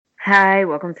Hi,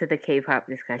 welcome to the K-pop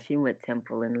discussion with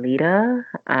Temple and Lita.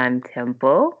 I'm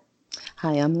Temple.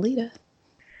 Hi, I'm Lita.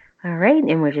 All right,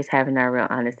 and we're just having our real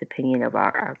honest opinion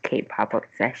about our K-pop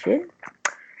obsession.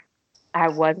 I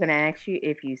was gonna ask you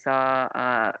if you saw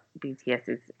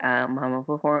BTS's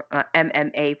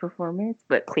MMA performance,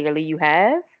 but clearly you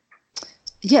have.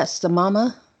 Yes, the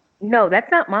Mama No, that's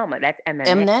not Mama. That's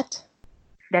MMA. Mnet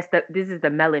This is the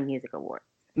Melon Music Award.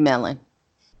 Melon.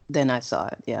 Then I saw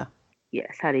it. Yeah.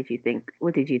 Yes. How did you think?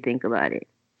 What did you think about it?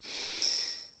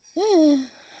 Eh,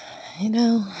 you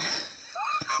know,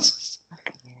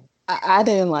 Okay. I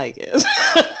didn't like it.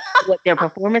 What, their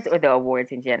performance or the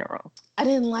awards in general? I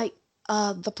didn't like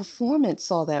the performance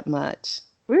all that much.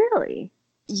 Really?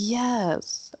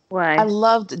 Yes, I Why?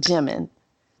 loved Jimin,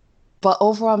 but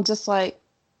overall, I'm just like,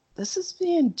 this is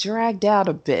being dragged out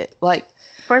a bit. Like,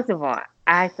 First of all,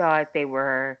 I thought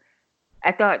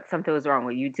something was wrong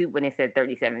with YouTube when it said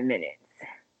 37 minutes.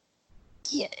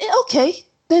 yeah, okay,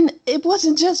 then it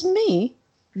wasn't just me.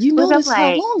 You Because I'm noticed how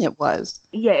like, long it was.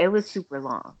 yeah, it was super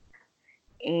long.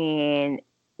 And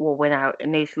well, when I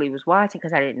initially was watching,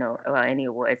 because I didn't know about any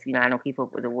awards, I don't keep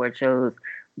up with award shows,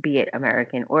 be it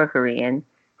American or Korean.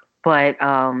 But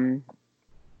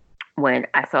when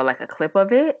I saw like a clip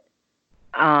of it,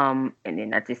 and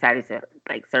then I decided to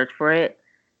like search for it,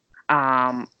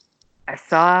 um, I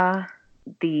saw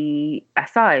I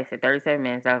saw it said 37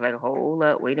 minutes. I was like, hold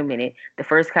up, wait a minute. The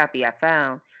first copy I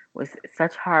found was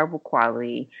such horrible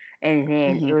quality. And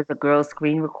then it Hmm. was a girl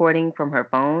screen recording from her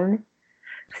phone.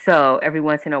 So every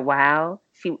once in a while,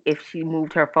 if she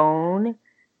moved her phone,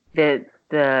 the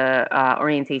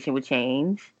orientation would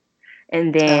change.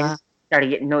 And then Uh, started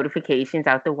getting notifications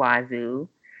out the wazoo.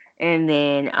 And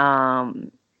then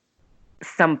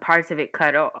some parts of it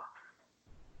cut off.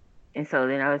 And so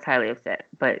then I was highly upset.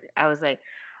 But I was like,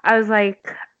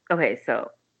 okay,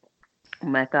 so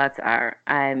my thoughts are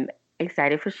I'm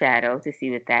excited for Shadow to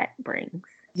see what that brings.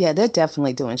 yeah, they're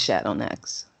definitely doing Shadow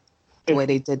next. The If way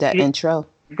they did that you intro.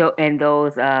 and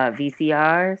those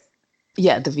VCRs,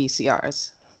 Yeah, the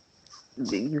VCRs.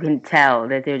 you can tell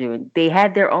that they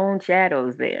had their own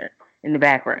shadows there in the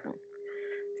background.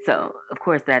 So of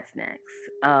course that's next.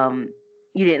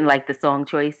 You didn't like the song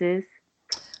choices?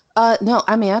 No,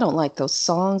 I mean I don't like those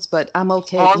songs, but I'm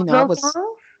okay. All You of know, I those was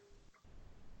songs?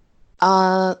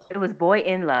 uh It was Boy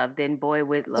in Love, then Boy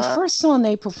with the Love. first song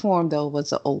they performed though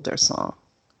was an older song.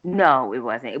 No, it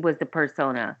wasn't. It was the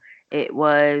Persona. It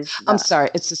was I'm sorry,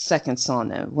 it's the second song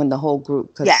then when the whole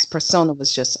group yes, because Persona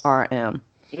was just RM.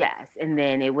 yes, and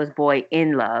then it was Boy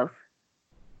in Love.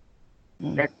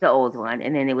 Mm, That's the old one,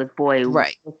 and then it was Boy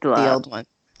right, with the Love. old one.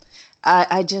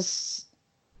 I just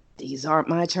these aren't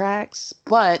my tracks,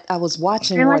 but I was You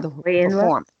watching didn't more like of the Boy in Love?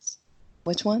 performance.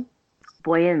 Which one?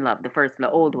 Boy in Love, the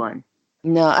old one.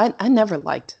 No, I never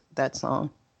liked that song.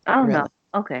 Oh no, Really.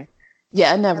 okay.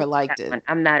 Yeah, I I never like that liked it. one.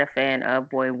 I'm not a fan of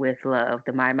Boy with Love,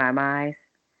 the My My's.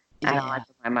 I don't like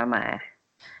Yeah. the My.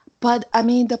 But I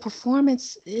mean the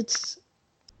performance it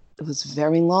was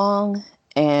very long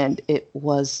and it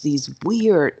was these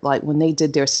weird like when they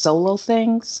did their solo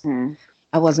things Hmm.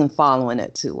 I wasn't following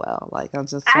it too well like I'm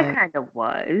just I like kind of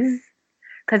was.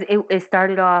 Because it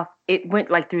started off, it went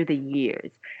like through the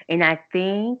years. And I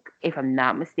think, if I'm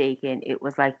not mistaken, it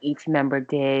was like each member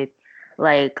did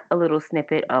like a little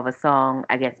snippet of a song,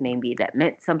 I guess maybe that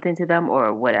meant something to them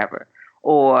or whatever.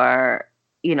 Or,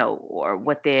 or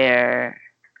what I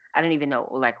don't even know,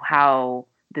 like how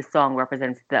the song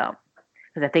represents them.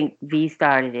 Because I think V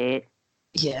started it.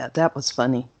 yeah that was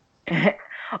funny.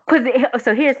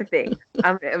 So here's the thing.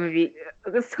 I'm gonna be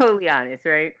totally honest,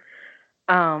 right?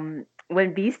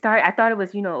 When V started, I thought it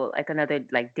was, like another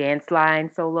like dance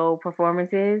line solo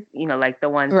performances, like the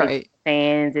ones they do Right. with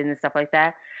fans and stuff like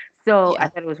that. So I Yeah.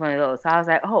 thought it was one of those. So I was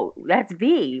like, oh, that's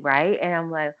V, right?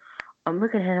 And I'm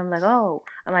looking at him, I'm like, oh,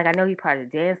 I'm like, I know he's part of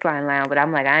the dance line now, but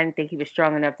I'm like, I didn't think he was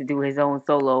strong enough to do his own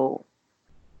solo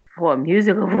for a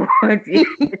music award.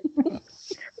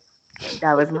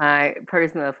 That was my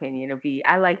personal opinion of V.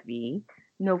 I like V.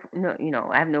 No, no,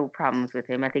 I have no problems with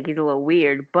him. I think he's a little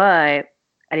weird, but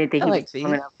I didn't think I he was like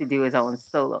strong V. enough to do his own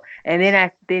solo. And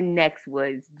then next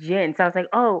was Jin. So I was like,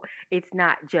 oh, it's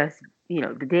not just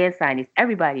the dance sign, it's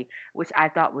everybody, which I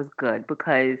thought was good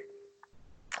because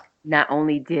not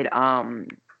only did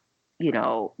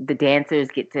the dancers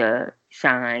get to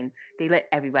shine, they let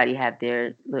everybody have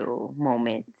their little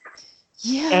moments.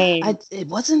 Yeah, And it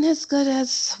wasn't as good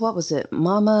as what was it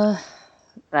Mama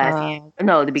last uh year,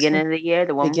 no, the so beginning of the year,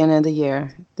 the one. beginning of the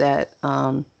year that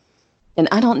and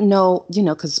I don't know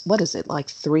because what is it like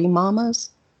three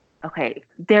mamas. Okay,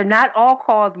 they're not all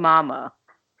called Mama.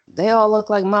 They all look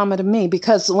like Mama to me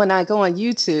because when I go on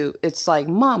YouTube, it's like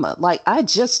Mama. Like I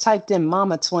just typed in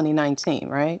Mama 2019,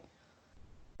 right?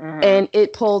 And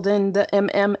it pulled in the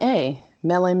MMA,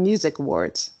 Melon Music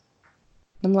Awards.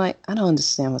 I'm like, I don't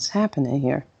understand what's happening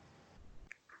here.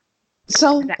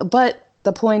 So, but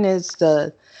the point is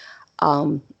it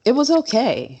was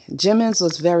okay. Jimin's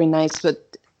was very nice,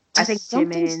 but I think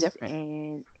something's Jimin's different.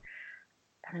 and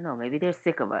I don't know, maybe they're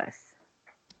sick of us.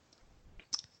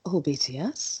 Oh,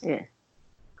 BTS? Yeah.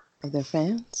 Are their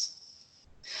fans?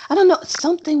 I don't know.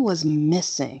 Something was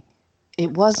missing.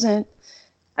 It wasn't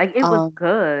like it was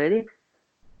good.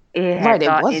 It had it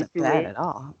thought wasn't into bad it. at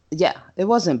all. Yeah, it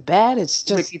wasn't bad. It's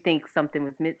just. But you think something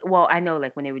was missing? Well, I know,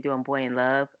 like when they were doing Boy in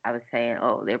Love, I was saying,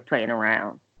 oh, they're playing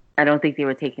around. I don't think they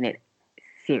were taking it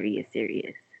serious.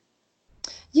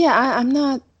 Yeah, I'm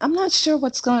not sure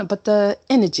what's going on, but the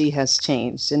energy has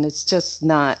changed, and it's just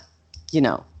not, you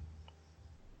know.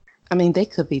 I mean, they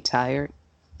could be tired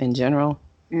in general,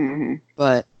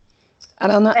 but I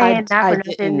don't know. And not I for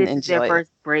nothing, didn't this is their enjoy it.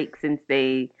 first break since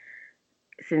they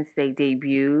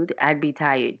debuted. I'd be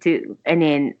tired too. And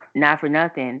then not for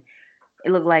nothing,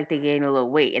 it looked like they gained a little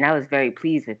weight, and I was very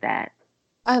pleased with that.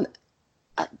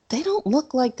 They don't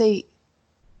look like they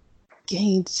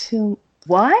gained too.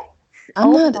 What?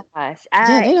 I'm not. Gosh!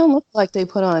 Yeah, they don't look like they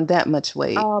put on that much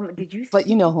weight. Did you? But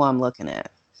you know who I'm looking at,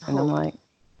 and I'm like,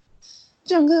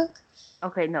 Jungkook.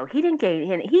 Okay, no, he didn't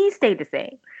gain. He stayed the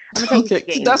same.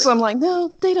 Okay, that's what I'm like.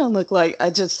 No, they don't look like.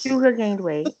 I just. Suga gained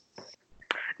weight.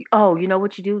 Oh, you know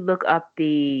what you do? Look up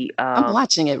the. I'm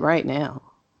watching it right now.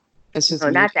 It's just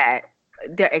not that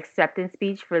their acceptance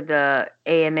speech for the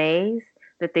AMAs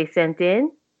that they sent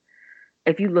in.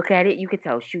 If you look at it, you could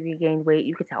tell Suga gained weight.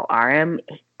 You could tell RM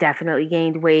definitely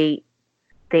gained weight.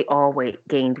 They all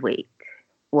gained weight.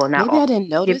 Well, not maybe all. I didn't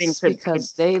notice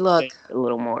because they look a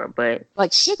little more, but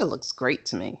like Suga looks great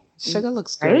to me. Suga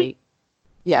looks great.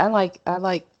 Yeah, I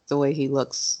like the way he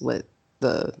looks with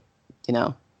the,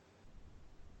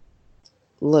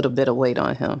 little bit of weight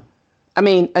on him. I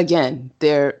mean, again,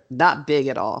 they're not big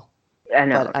at all. I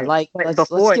know. But I like let's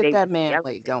get that man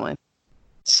weight going.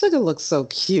 Suga looks so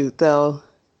cute though.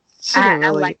 I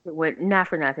liked it with not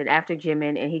for nothing. After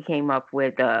Jimin and he came up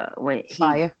with when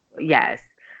Fire. Yes.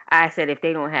 I said if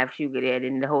they don't have Suga there,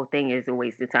 then the whole thing is a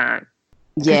waste of time.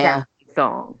 Yeah.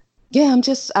 Song. Yeah,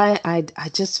 I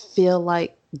just feel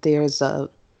like there's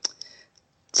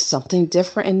something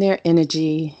different in their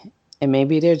energy, and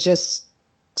maybe they're just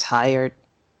tired,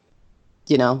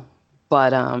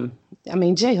 But I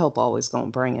mean, J-Hope always gonna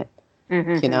bring it,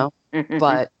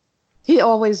 But he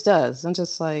always does. I'm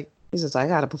just like, he's just like, I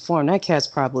gotta perform. That cat's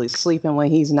probably sleeping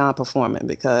when he's not performing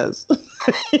because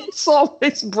he's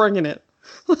always bringing it.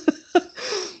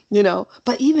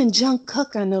 But even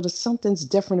Jungkook, I noticed something's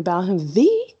different about him.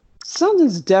 V,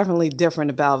 something's definitely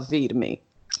different about V to me.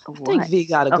 I think V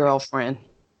got a girlfriend.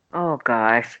 Oh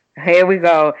gosh, here we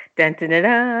go. Dun, dun, dun,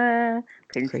 dun.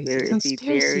 Conspiracy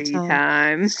theory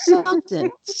time.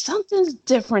 Something's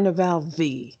different about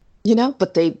V.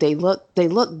 But they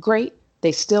look great.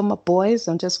 They still my boys.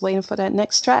 I'm just waiting for that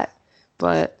next track.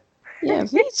 But yeah,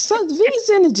 V's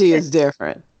energy is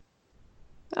different.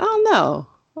 I don't know.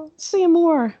 I'm seeing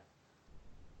more.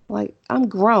 Like I'm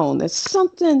grown. There's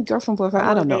something girlfriend boyfriend.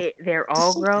 I don't know. They're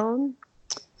all grown.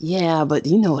 Yeah, but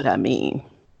you know what I mean.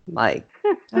 Like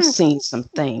I've seen some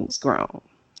things grown.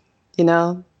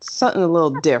 Something a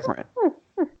little different.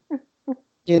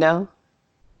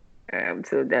 I'm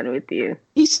so done with you.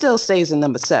 He still stays in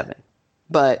number 7,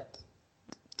 but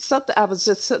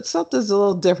something's a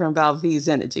little different about V's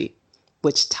energy,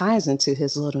 which ties into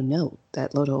his little note,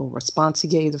 that little response he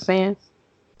gave the fan.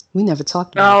 We never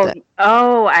talked about that.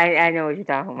 Oh, I know what you're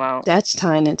talking about. That's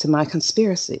tying into my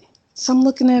conspiracy. So I'm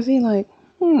looking at V like,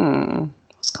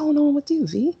 what's going on with you,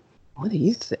 V? What do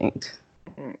you think?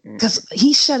 Because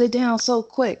he shut it down so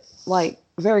quick, like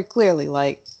very clearly,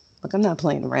 like, look, I'm not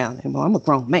playing around anymore. I'm a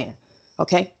grown man.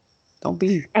 Okay? Don't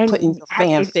be putting your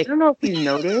fanfic. I don't know if you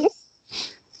noticed.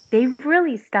 They've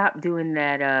really stopped doing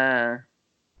that,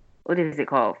 what is it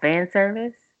called? Fan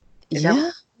service?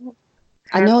 Yeah.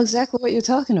 I know exactly what you're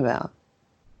talking about.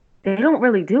 They don't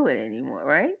really do it anymore,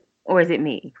 right? Or is it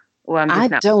me? Or I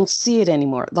don't see it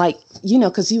anymore. Like,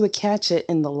 because you would catch it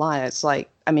in the lives. Like,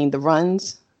 I mean, the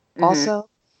runs also.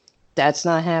 That's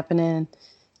not happening.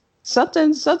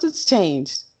 Something's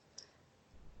changed.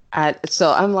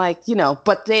 So I'm like,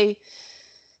 but they're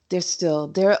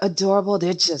adorable.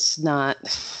 They're just not,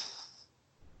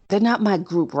 they're not my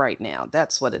group right now.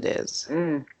 That's what it is.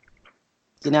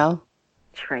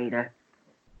 Traitor.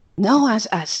 No,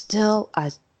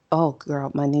 oh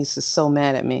girl, my niece is so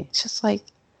mad at me. It's just like,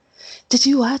 did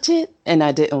you watch it? And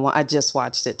I didn't. I just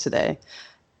watched it today.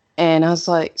 And I was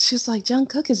like, she was like,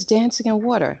 Jungkook is dancing in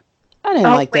water. I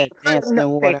didn't Oh like wait, that dancing no,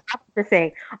 in wait. water. I was to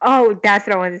say. Oh, that's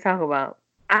what I wanted to talk about.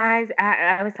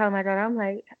 I was telling my daughter, I'm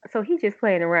like, so he's just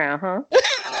playing around, huh?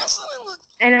 That's what it looked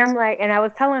And I'm like, and I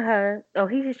was telling her, oh,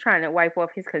 he's just trying to wipe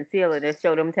off his concealer to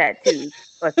show them tattoos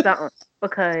or something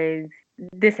because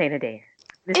this ain't a dance.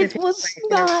 This is It him was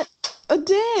flashing around. not a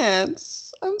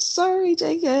dance. I'm sorry,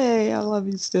 JK. I love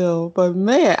you still. But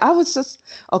man, I was just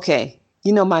okay.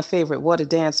 You know my favorite water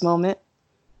dance moment?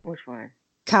 Which one?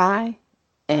 Kai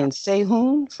Oh, and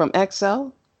Sehun from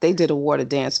XO. They did a water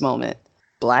dance moment.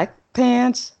 Black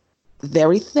pants,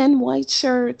 very thin white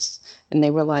shirts, and they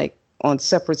were like on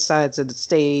separate sides of the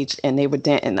stage and they were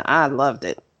dancing. I loved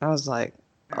it. I was like,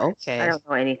 I okay, don't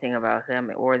know anything about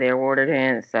them or their water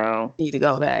dance, so need to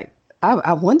go back.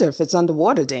 I wonder if it's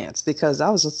underwater dance because I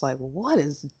was just like, what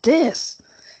is this?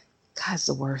 Guy's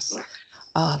the worst. Oh,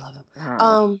 I love him.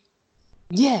 uh,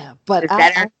 Yeah, but is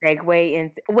that our segue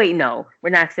in? Wait, no, we're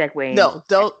not segueing. no,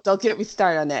 don't get me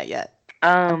started on that yet.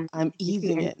 I'm Did you see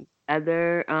easing any in.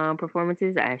 other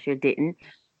performances? I sure didn't,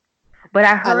 but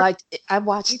I I heard liked. I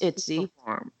watched Itzy Itzy.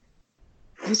 perform.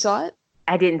 You saw it?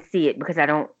 I didn't see it because I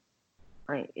don't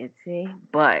like Itzy,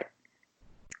 but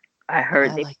I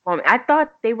heard I they like. perform. I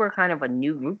thought they were kind of a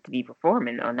new group to be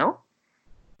performing, though. No.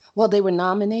 Well, they were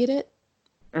nominated.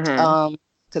 Mhm.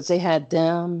 Because they had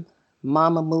them.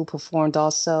 Mamamoo performed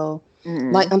also.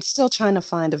 Like Mhm. I'm still trying to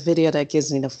find a video that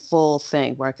gives me the full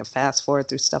thing where I can fast forward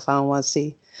through stuff I don't want to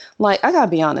see. Like I gotta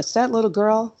be honest, that little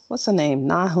girl, what's her name,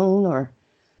 Nahoon or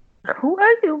Who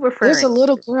are you there's a referring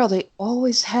little to? girl they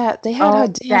always had. They had her Oh,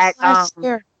 dance that last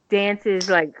year. dances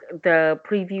like the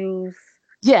previews.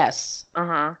 Yes, Uh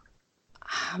huh.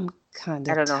 I'm kind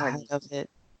I of don't know her tired name, of it.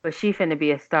 but she finna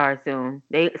be a star soon.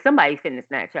 Somebody finna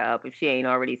snatch her up if she ain't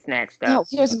already snatched No, up.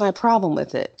 here's my problem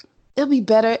with it. It'd be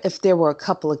better if there were a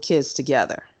couple of kids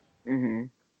together. Mhm.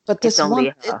 But It's this one, only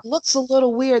it her. looks a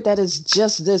little weird that it's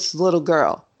just this little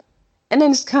girl. And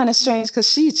then it's kind of strange because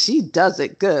she does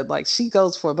it good. Like she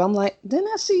goes for it. But I'm like, didn't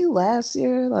I see you last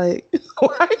year? Like,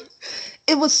 why?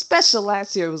 It was special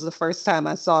last year. It was the first time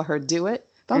I saw her do it.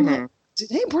 But I'm like, Mhm. do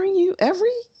they bring you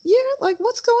every year? Like,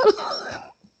 what's going on?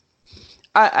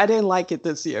 I didn't like it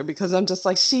this year because I'm just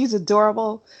like, she's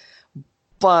adorable,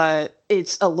 but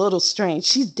it's a little strange.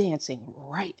 She's dancing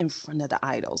right in front of the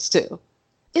idols too.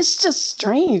 It's just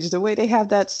strange the way they have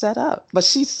that set up. But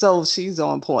she's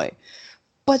on point.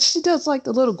 But she does like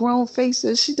the little grown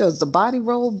faces. She does the body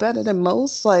roll better than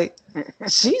most. Like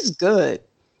she's good,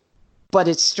 but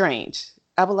it's strange.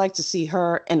 I would like to see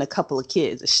her and a couple of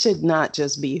kids. It should not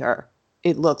just be her.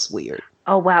 It looks weird.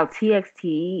 Oh wow,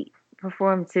 TXT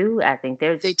performed too. I think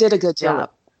they're They did a good still job.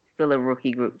 still a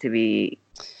rookie group to be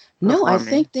No, I performing.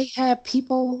 think they had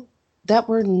people that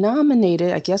were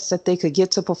nominated, I guess that they could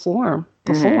get to perform.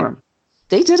 Mhm. Perform.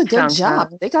 They did a good job.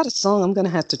 Shanghai. They got a song I'm gonna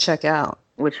have to check out.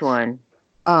 Which one?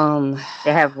 Um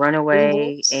They have New Runaway,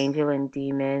 Rules? Angel and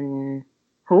Demon.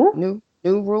 Who?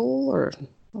 New Rule or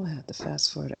oh, I have to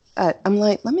fast forward. I'm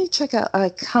like, let me check out. I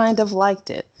kind of liked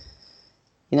it,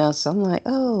 So I'm like,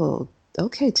 oh,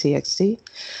 okay, TXT.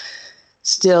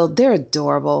 Still, they're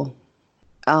adorable.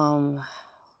 Um,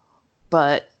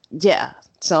 but yeah,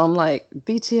 so I'm like,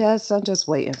 BTS. I'm just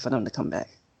waiting for them to come back.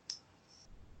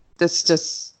 This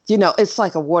just, it's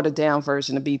like a watered down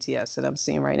version of BTS that I'm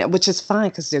seeing right now, which is fine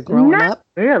because they're growing Not up.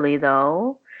 really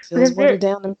though, Feels because watered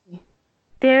down to me.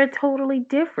 they're totally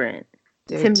different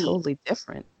They're to me. totally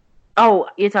different. Oh,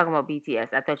 you're talking about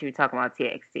BTS. I thought you were talking about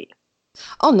TXT.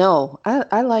 Oh no,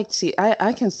 I like to.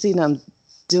 I can see them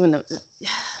doing the.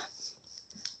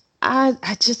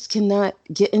 I just cannot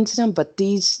get into them. But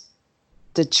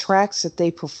the tracks that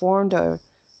they performed are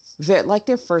very like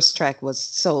their first track was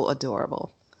so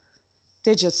adorable.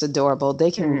 They're just adorable.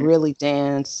 They can Hmm. really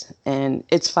dance, and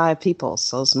it's 5 people,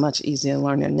 so it's much easier to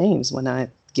learn their names when I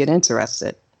get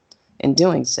interested in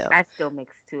doing so. I still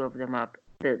mix two of them up.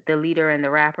 The leader and the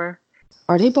rapper.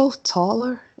 Are they both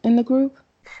taller in the group?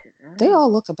 I don't They know.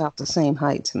 all look about the same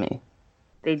height to me.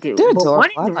 They do, They're but one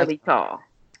adorable. I is like really them. tall.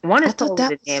 One I is thought taller that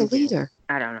than was the Namjoon. leader.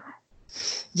 I don't know.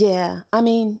 Yeah, I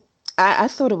mean, I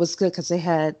thought it was good because they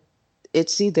had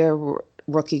ITZY, their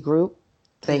rookie group.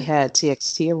 They Mm. had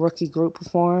TXT, a rookie group,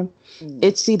 perform. Mm.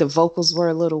 ITZY, the vocals were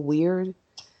a little weird,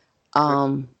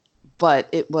 um, but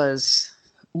it was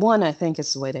one. I think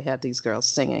it's the way they had these girls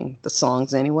singing the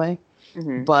songs anyway.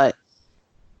 Mm-hmm. But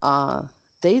uh,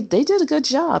 they did a good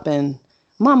job, and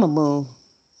Mamamoo,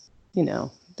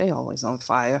 they always on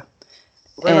fire.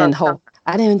 What And about Hope,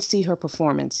 I didn't see her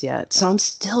performance yet, so I'm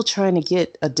still ttrying to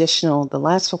get additional. The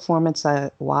last performance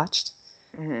I watched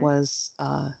Mm-hmm. was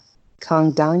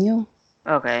Kang Daniel,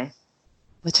 Okay.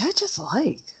 which I just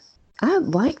like. I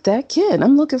like that kid.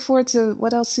 I'm looking forward to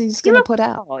what else he's He gonna looks put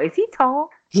out. tall. Is he tall?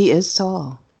 He is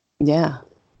tall, yeah,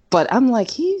 but I'm like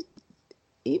he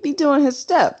be doing his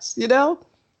steps, you know.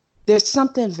 There's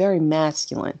something very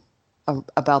masculine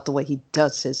about the way he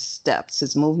does his steps,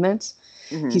 his movements.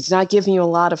 Mm-hmm. He's not giving you a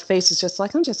lot of faces, just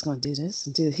like I'm just going to do this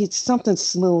and do. He's something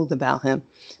smooth about him,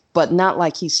 but not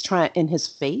like he's trying in his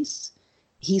face.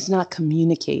 He's not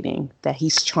communicating that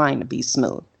he's trying to be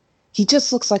smooth. He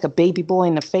just looks like a baby boy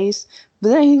in the face, but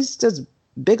then he's this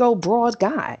big old broad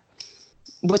guy,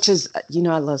 which is, I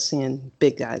love seeing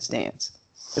big guys dance.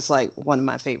 It's like one of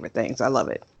my favorite things. I love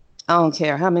it. I don't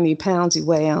care how many pounds you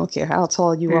weigh. I don't care how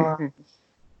tall you are.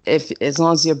 If as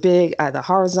long as you're big, either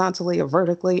horizontally or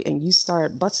vertically, and you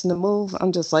start busting the move,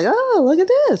 I'm just like, oh, look at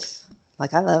this.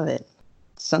 Like, I love it.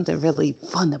 Something really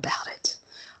fun about it.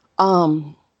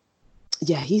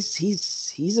 Yeah,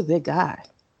 he's a big guy.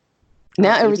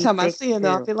 Now every time I see him,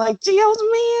 I'll be like, Gio's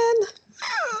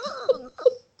man.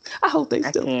 I hope they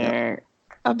still can't.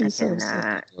 I'll be so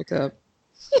sad. Look up.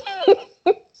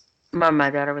 My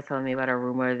daughter was telling me about a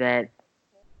rumor that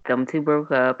them two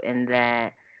broke up and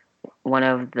that one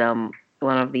of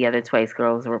the other Twice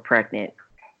girls were pregnant.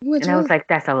 And I was like,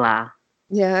 that's a lie.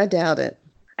 Yeah, I doubt it.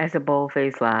 That's a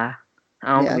bold-faced lie.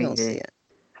 I don't see it.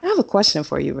 I have a question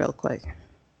for you real quick.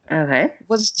 Okay.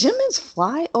 Was Jimin's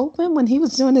fly open when he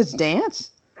was doing his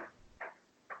dance?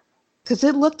 Because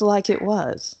it looked like it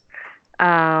was.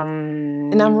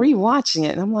 And I'm rewatching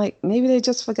it, and I'm like, maybe they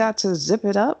just forgot to zip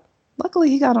it up. Luckily,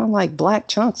 he got on like black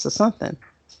chunks or something.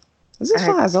 His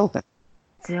fly's open.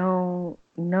 Don't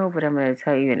know, but I'm going to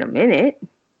tell you in a minute.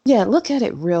 Yeah, look at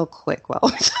it real quick while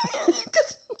we're talking.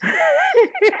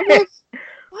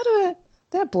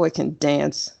 That boy can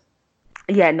dance.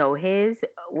 Yeah, no, his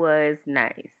was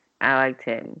nice. I liked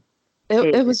him.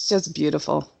 It was just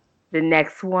beautiful. The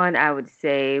next one I would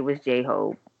say was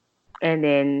J-Hope. And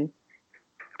then,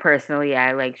 personally,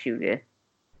 I like Suga.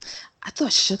 I thought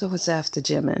Suga was after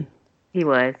Jimin. He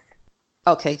was.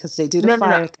 Okay, because they do the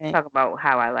fire thing. Talk about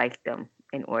how I liked them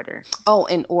in order. Oh,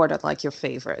 in order, like your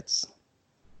favorites.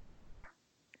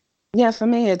 Yeah, for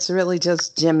me, it's really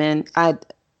just Jimin. I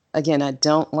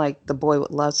don't like the Boy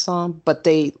with Love song, but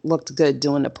they looked good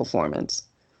doing the performance.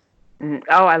 Mm-hmm.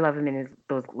 Oh, I love him in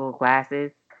those little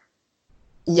glasses.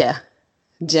 Yeah.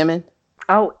 Jimin.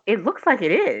 Oh, it looks like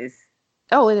it is.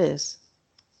 Oh, it is.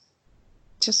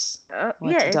 Just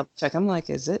want to double check. I'm like,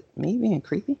 is it me being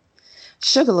creepy?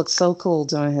 Suga looked so cool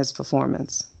during his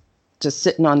performance. Just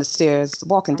sitting on the stairs.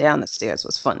 Walking down the stairs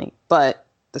was funny, but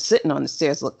the sitting on the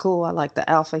stairs looked cool. I like the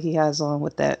outfit he has on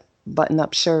with that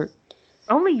button-up shirt.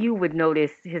 Only you would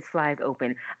notice his flies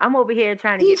open. I'm over here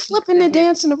trying to He's flipping and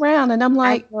dancing around, and I'm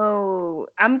like, oh,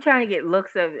 I'm trying to get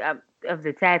looks of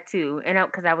the tattoo, and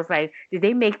because I was like, did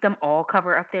they make them all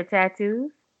cover up their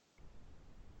tattoos?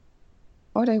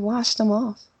 Or they washed them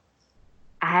off.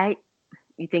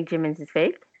 You think Jimin's is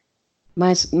fake?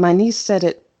 My niece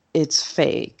said it's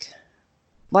fake.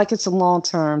 Like it's a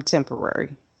long-term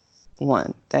temporary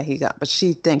one that he got, but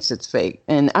she thinks it's fake.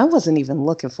 And I wasn't even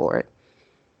looking for it.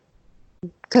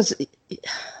 Because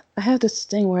I have this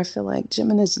thing where I feel like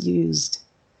Jimin is used.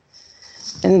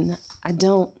 And I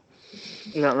don't...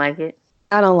 You don't like it?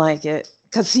 I don't like it.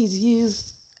 Because he's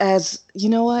used as, you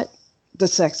know what? The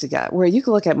sexy guy. Where you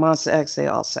can look at Monster X, they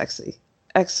all sexy.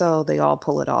 EXO, they all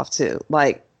pull it off too.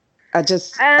 Like, I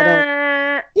don't...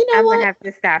 You know I'm what? going to have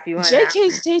to stop you on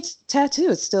JK's tattoo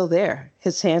is still there.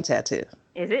 His hand tattoo.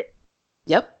 Is it?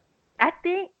 Yep. I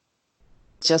think.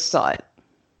 Just saw it.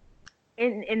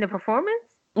 In the performance?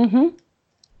 Mm-hmm.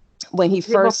 When he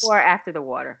first... Before or after the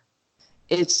water?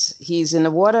 He's in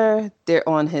the water. They're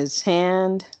on his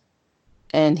hand.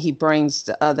 And he brings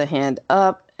the other hand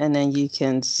up. And then you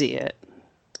can see it.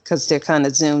 Because they're kind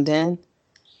of zoomed in.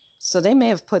 So they may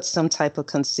have put some type of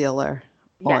concealer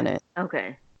on it.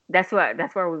 Okay. That's why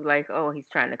we were like, oh, he's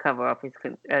trying to cover up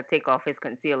take off his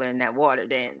concealer in that water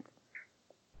dance.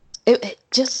 It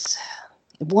just...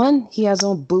 One, he has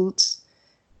on boots.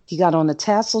 He got on a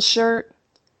tassel shirt.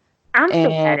 I'm still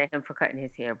mad at him for cutting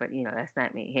his hair, but that's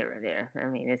not me here or there. I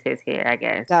mean, it's his hair, I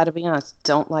guess. Gotta be honest,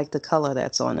 don't like the color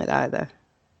that's on it either.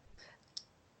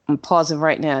 I'm pausing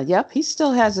right now. Yep, he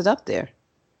still has it up there.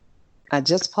 I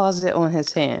just paused it on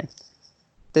his hand.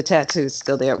 The tattoo's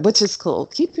still there, which is cool.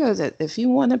 Keep yours. If you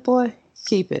want it, boy,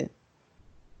 keep it.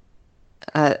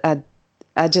 I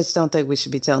just don't think we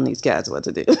should be telling these guys what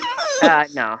to do.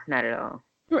 No, not at all.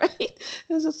 Right?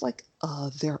 It's just like,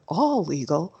 they're all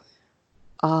legal.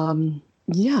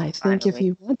 Yeah, I think if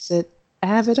he wants it,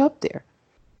 have it up there.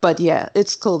 But yeah,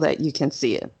 it's cool that you can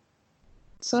see it.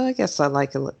 So I guess I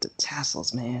like it with the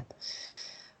tassels, man.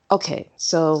 Okay,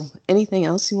 so anything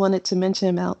else you wanted to mention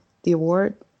about the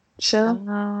award show?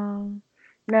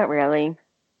 Not really,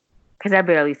 because I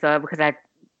barely saw it because I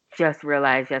just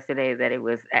realized yesterday that it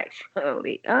was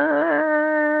actually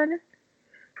on.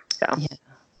 So Yeah.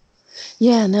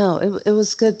 Yeah, no, it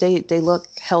was good. They look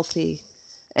healthy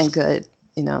and good,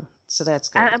 so that's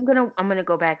good. I'm gonna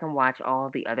go back and watch all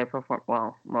the other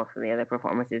most of the other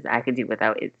performances. I could do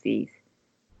without Itzy's.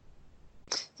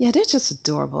 Yeah, they're just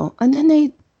adorable. And then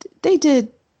they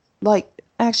did like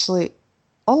actually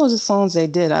all of the songs they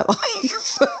did I like.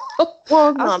 So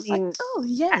Well, I no, was I just like, mean, oh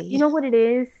you yay. know what it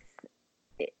is?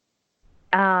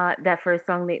 That first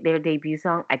song, their debut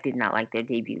song, I did not like their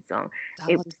debut song.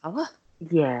 It Dawa was, Dawa.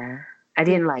 yeah, I Dum,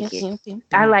 didn't dum, like it. dum, dum,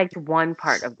 I dum. liked one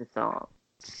part of the song.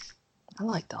 I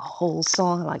like the whole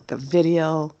song. I like the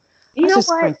video. You I know just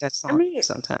what? crank that I song mean,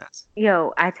 sometimes.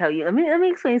 yo, I tell you, let me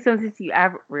explain something to you.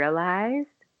 I've realized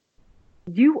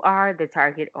you are the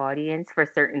target audience for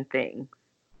certain things.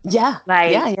 Yeah,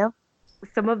 Like yeah, yeah.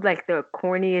 some of like the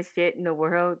corniest shit in the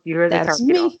world, you're the That's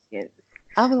target me. audience.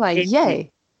 I'm like, It's you.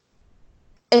 yay.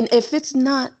 And if it's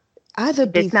not, either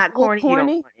If be it's not full corny, you don't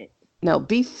corny, want it. no,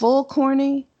 be full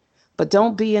corny, but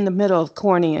don't be in the middle of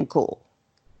corny and cool.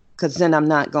 Because then I'm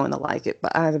not going to like it.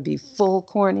 But either be full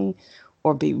corny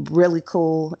or be really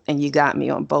cool, and you got me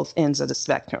on both ends of the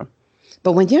spectrum.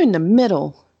 But when you're in the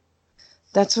middle,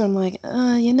 that's where I'm like,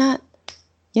 you're not,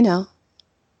 you know,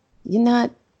 you're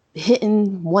not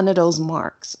hitting one of those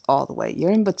marks all the way.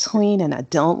 You're in between, and I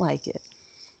don't like it.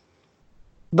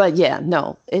 But yeah,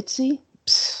 no, Itzy,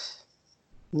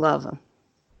 love him.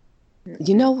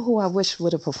 You Mm-mm. know who I wish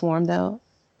would have performed though?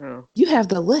 Oh. You have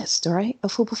the list, right,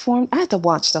 of who performed. I had to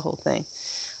watch the whole thing.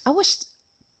 I wish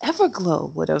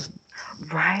Everglow would have.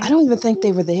 I Right? don't even think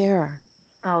they were there.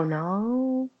 Oh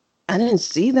no. I didn't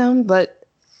see them, but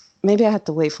maybe I have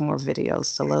to wait for more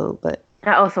videos to load. But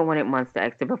I also wanted Monster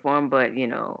X to perform, but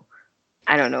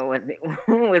I don't know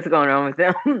what's going on with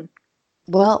them.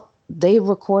 well, they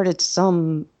recorded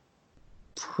some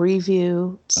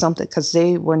preview something because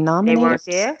they were They nominated. weren't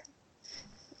there.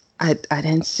 I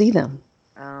didn't see them.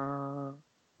 Uh,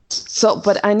 So,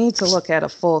 but I need to look at a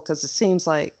full because it seems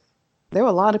like there were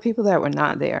a lot of people that were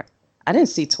not there. I didn't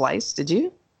see Twice. Did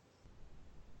you?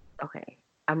 okay.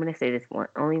 I'm gonna say this one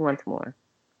only once more.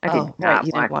 I did Oh, right. not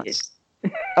You didn't watch watch.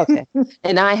 it. Okay.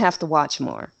 And I have to watch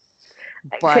more.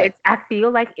 But I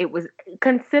feel like it was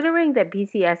considering that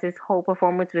BTS's whole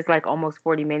performance was like almost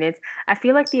 40 minutes. I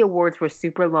feel like the awards were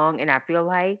super long, and I feel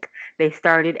like they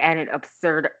started at an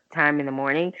absurd time in the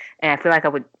morning. And I feel like I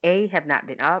would A have not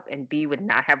been up, and B would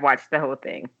not have watched the whole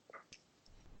thing.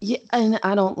 yeah, and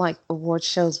I don't like award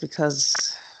shows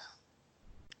because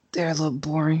they're a little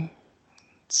boring.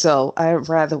 So I'd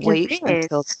rather And wait then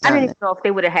until it's I don't done. even know if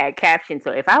they would have had captions.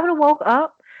 So if I would have woke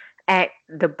up at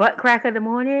the butt crack of the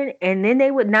morning, and then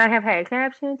they would not have had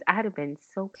captions, I'd have been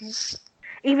so pissed.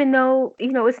 Even though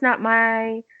it's not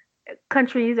my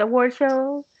country's award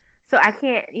show. So I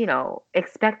can't,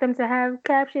 expect them to have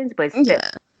captions, but still. Yeah,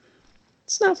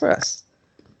 it's not for us.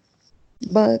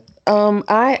 But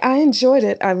I enjoyed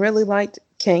it. I really liked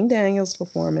King Daniel's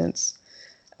performance.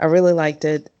 I really liked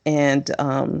it, and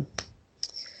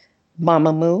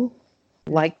Mamamoo,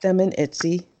 liked them, and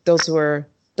Itzy. Those were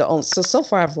the only. So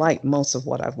far, I've liked most of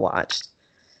what I've watched.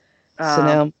 So Um,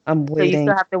 now I'm so you still waiting.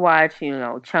 have to watch,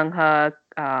 Chung Huk,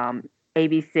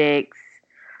 AB6.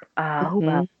 Who else?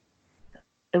 Mhm.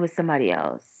 It was somebody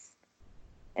else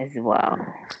as well.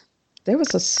 There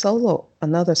was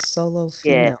another solo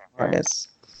Yeah. female artist.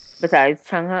 Besides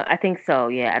Chung Huk, I think so.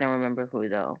 Yeah, I don't remember who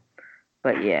though,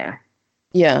 but yeah.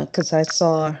 Yeah, because I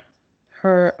saw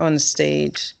her on the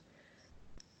stage.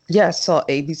 Yeah, I saw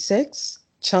AB6,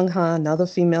 Chung Ha, another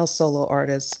female solo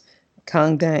artist,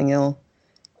 Kang Daniel,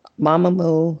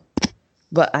 Mamamoo,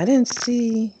 but I didn't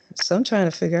see. So I'm trying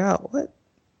to figure out what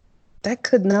that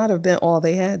could not have been all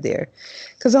they had there,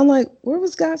 because I'm like, where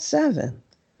was GOT7?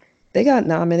 They got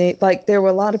nominated. Like there were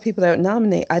a lot of people that were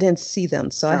nominated. I didn't see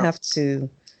them, so I Oh, have to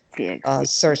TXT.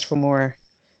 search for more.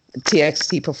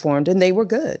 TXT performed, and they were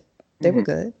good. They were Hmm.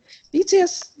 good.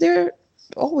 BTS, they're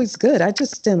always good. I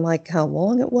just didn't like how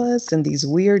long it was and these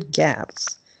weird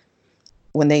gaps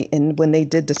when they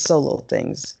did the solo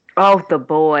things. Oh, the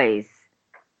boys.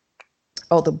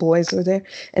 Oh, the boys were there,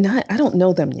 and I don't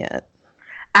know them yet.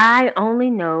 I only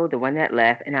know the one that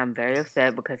left, and I'm very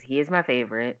upset because he is my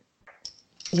favorite.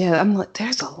 Yeah, I'm like,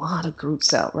 there's a lot of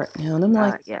groups out right now, and I'm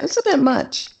like, Yeah. it's a bit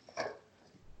much.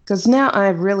 Because now I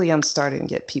really am starting to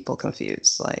get people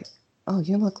confused. Like, oh,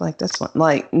 you look like this one.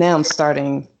 Like now I'm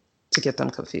starting. to get them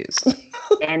confused.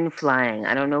 N.Flying.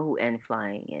 I don't know who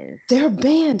N.Flying is. They're a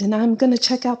band, and I'm going to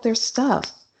check out their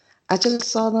stuff. I just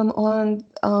saw them on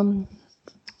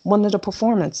one of the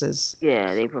performances.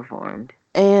 Yeah, they performed.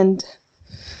 And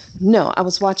no, I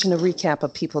was watching a recap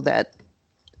of people that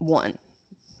won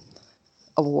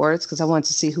awards because I wanted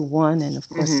to see who won. And of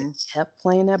course, they kept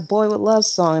playing that Boy With Love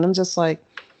song. And I'm just like,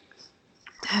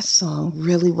 that song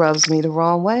really rubs me the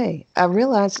wrong way. I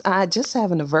realized I just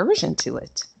have an aversion to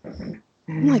it.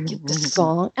 I'm like, get this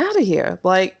song out of here.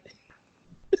 Like,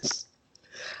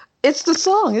 it's the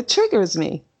song. It triggers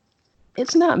me.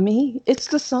 It's not me. It's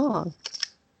the song.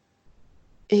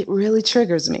 It really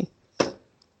triggers me.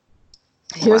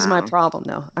 Here's my problem,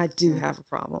 though. I do have a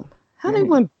problem. How they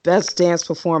win Best Dance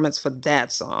Performance for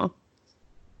that song?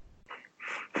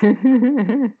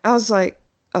 I was like,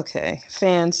 okay,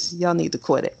 fans, y'all need to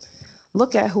quit it.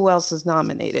 Look at who else is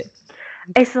nominated.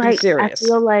 It's like, I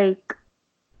feel like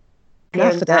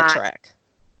not for that track.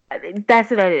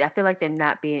 That's what I feel like they're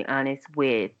not being honest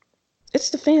with. It's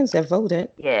the fans that voted.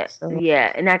 Yeah, so.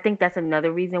 Yeah, and I think that's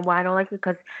another reason why I don't like it,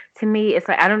 because to me, it's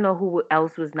like, I don't know who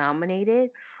else was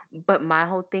nominated, but my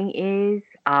whole thing is,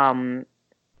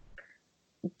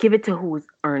 give it to who's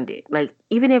earned it. Like,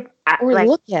 even if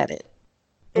look at it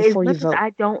before you vote.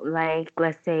 I don't like,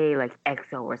 let's say, like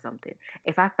EXO or something.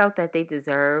 If I felt that they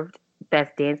deserved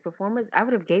Best Dance Performance, I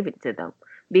would have gave it to them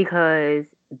because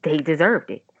they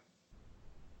deserved it.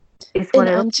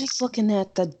 I'm just looking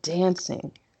at the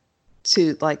dancing.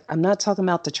 Like, I'm not talking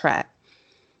about the track.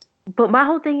 But my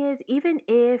whole thing is, even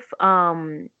if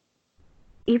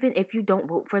you don't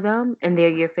vote for them and they're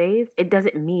your faves, it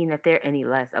doesn't mean that they're any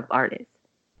less of artists.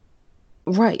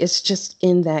 Right. It's just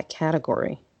in that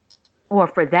category. Or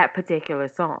for that particular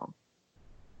song.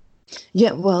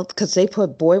 Yeah, well, because they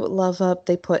put Boy With Love up,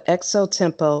 they put EXO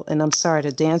Tempo, and I'm sorry,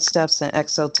 the dance steps in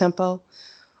EXO Tempo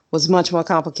was much more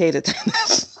complicated than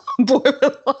this Boy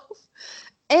With Love.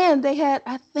 And they had,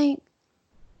 I think,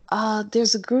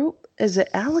 there's a group, is it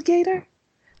Alligator?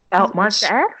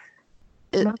 Monsta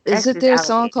X? Is it their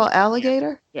song called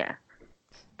Alligator? Yeah.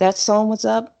 That song was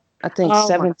up. I think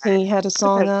 17 had a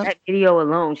song up. That video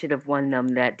alone should have won them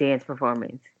that dance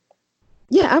performance.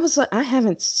 Yeah, I was like, I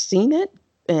haven't seen it.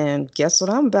 And guess what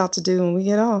I'm about to do when we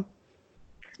get on?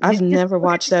 I've never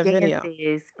watched that video.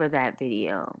 Is for that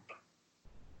video.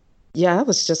 Yeah, I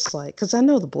was just like, because I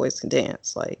know the boys can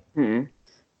dance, like.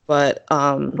 But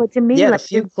to me, yeah, like, the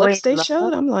few clips they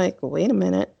showed, I'm like, wait a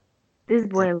minute. This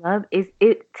Boy in Love is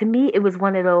it to me. It was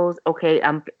one of those, okay,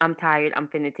 I'm tired, I'm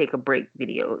finna take a break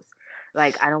videos.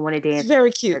 Like, I don't want to dance. It's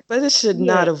very cute, but it should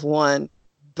not have won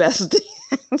Best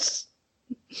Dance.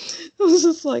 It was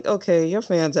just like, okay, your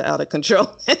fans are out of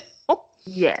control.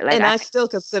 Yeah, like, and I still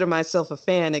consider myself a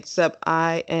fan, except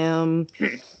I am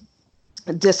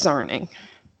discerning.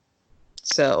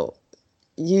 So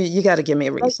you got to give me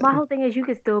a reason. Like, my whole thing is, you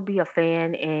can still be a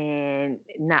fan and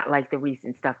not like the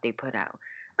recent stuff they put out.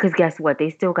 Because guess what? They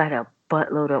still got a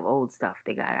buttload of old stuff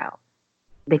they got out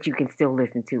that you can still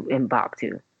listen to and bop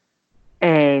to.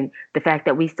 And the fact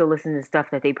that we still listen to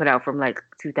stuff that they put out from like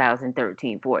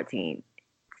 2013, 14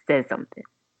 says something.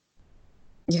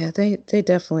 Yeah, they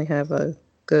definitely have a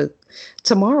good...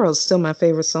 Tomorrow's still my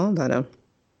favorite song by them.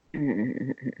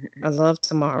 I love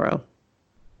Tomorrow.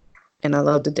 And I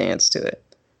love to dance to it.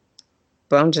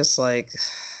 But I'm just like,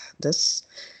 this...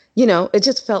 it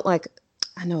just felt like...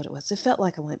 I know what it was. It felt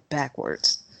like I went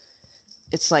backwards.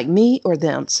 It's like me or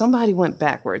them. Somebody went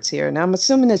backwards here, and I'm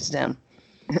assuming it's them.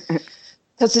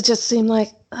 Because it just seemed like,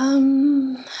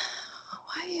 why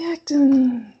are you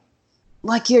acting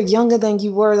like you're younger than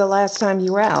you were the last time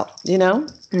you were out,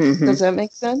 Does that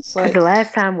make sense? Like, the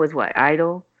last time was what,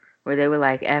 Idol? Where they were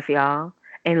like, F y'all?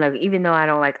 And like, even though I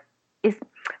don't like, it's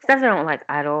not that I don't like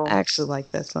Idol. I actually like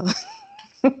that song.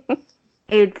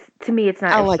 To me, it's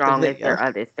not as strong as their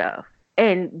other stuff.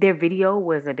 And their video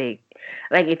was a big,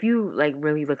 like, if you like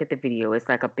really look at the video, it's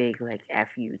like a big like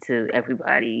F you to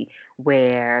everybody,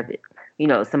 where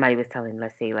somebody was telling,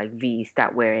 let's say, like, V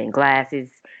stopped wearing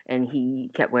glasses, and he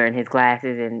kept wearing his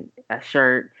glasses and a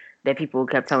shirt that people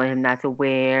kept telling him not to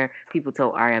wear. People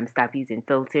told RM stop using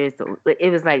filters. So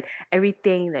it was like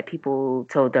everything that people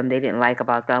told them they didn't like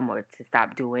about them or to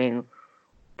stop doing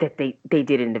that they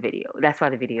did in the video. That's why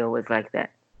the video was like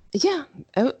that. Yeah,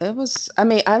 it was. I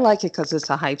mean, I like it because it's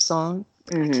a hype song.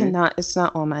 It's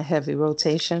not on my heavy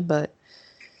rotation, but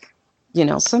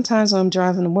sometimes when I'm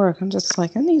driving to work, I'm just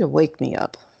like, I need to wake me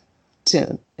up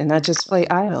tune, and I just play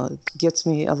Idol. It gets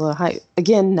me a little hype.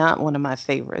 Again, not one of my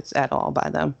favorites at all by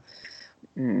them,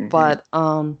 but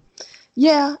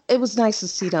yeah, it was nice to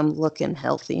see them looking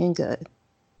healthy and good,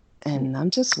 and I'm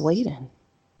just waiting.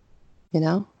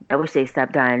 I wish they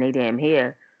stopped dyeing their damn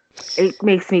hair. It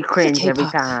makes me It's a cringe every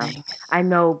K-pop time. thing. I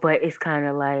know, but it's kind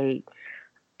of like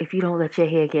if you don't let your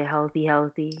hair get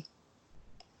healthy.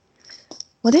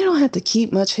 Well, they don't have to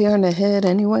keep much hair in their head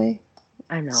anyway.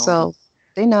 I know. So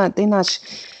they're not.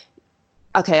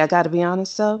 Okay, I got to be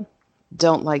honest though.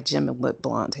 Don't like Jimmy with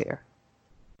blonde hair.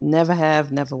 Never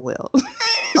have, never will.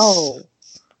 Oh,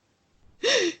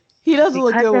 He doesn't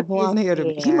look because good of with his blonde hair to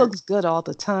me. He hair. looks good all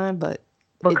the time, but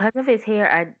it. Because of his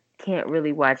hair, I can't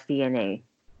really watch DNA.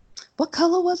 What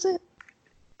color was it?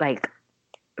 Like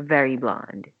very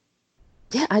blonde.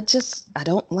 Yeah, I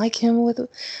don't like him with.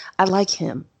 I like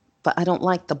him, but I don't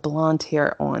like the blonde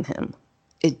hair on him.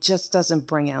 It just doesn't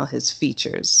bring out his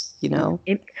features, you know?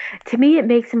 It, to me, it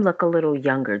makes him look a little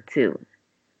younger too,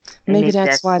 and Maybe maybe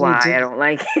that's that's why they why do I it. don't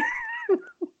like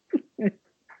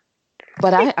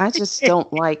But I just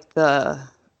don't like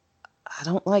I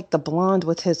don't like the blonde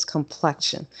with his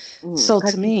complexion. him. So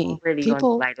Because to he's me, already on the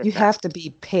people, lighter you side. have to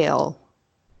be pale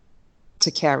to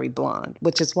carry blonde,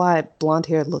 which is why blonde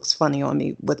hair looks funny on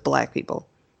me with black people.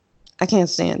 I can't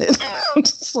stand it. I'm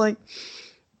just like,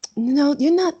 no,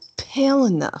 you're not pale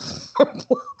enough.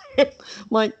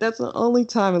 Like that's the only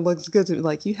time it looks good to me.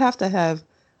 Like you have to have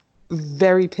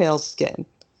very pale skin.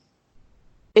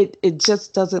 It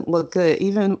just doesn't look good,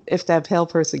 even if that pale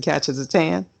person catches a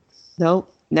tan.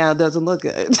 Nope, now it doesn't look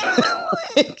good.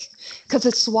 Like, because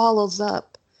it swallows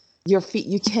up your feet.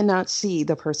 You cannot see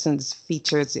the person's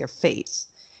features, their face.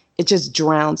 It just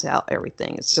drowns out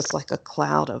everything. It's just like a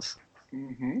cloud of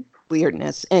Mhm.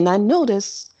 weirdness. And I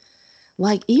noticed,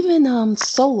 like even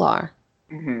Solar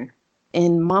Mhm.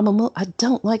 in Mama Mo, I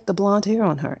don't like the blonde hair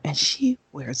on her, and she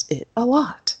wears it a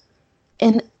lot,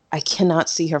 and I cannot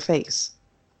see her face.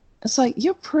 It's like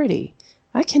you're pretty.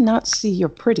 I cannot see your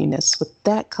prettiness with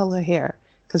that color hair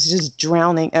because it's just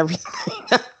drowning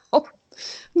everything out.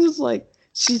 I'm just like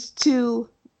she's too.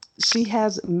 She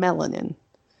has melanin,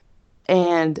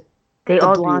 and They the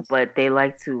all do, blonde. but they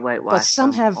like to But whitewash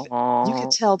some them. have. You could Oh,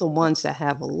 tell the ones that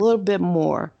have a little bit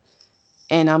more,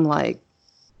 and I'm like,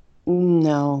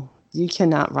 no, you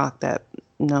cannot rock that.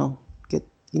 No, get.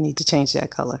 You need to change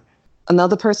that color.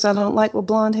 Another person I don't like with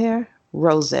blonde hair,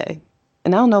 Rose.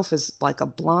 And I don't know if it's like a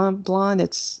blonde blonde.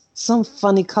 It's some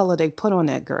funny color they put on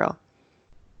that girl.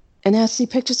 And I see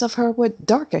pictures of her with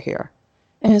darker hair.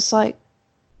 And it's like,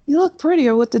 you look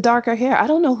prettier with the darker hair. I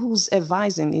don't know who's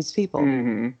advising these people.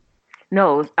 hmm.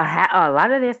 No, a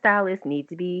lot of their stylists need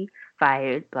to be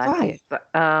fired. Fire.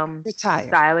 Retire.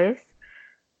 Stylist.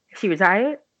 She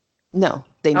retired. No,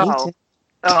 they need Oh, to.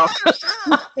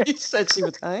 oh. You said she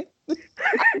retired?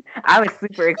 I was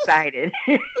super excited,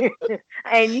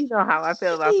 and you know how I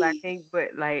feel about Blackpink,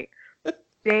 but like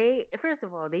they, first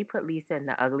of all, they put Lisa in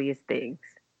the ugliest things.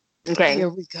 Okay, Here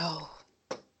we go.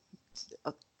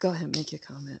 Go ahead, make your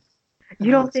comment. I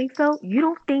you don't don't listen. think so? You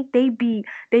don't think they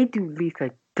do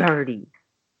Lisa dirty?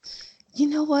 You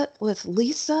know what? With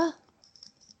Lisa,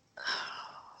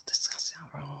 this is going to sound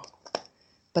wrong.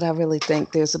 But I really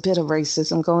think there's a bit of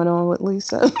racism going on with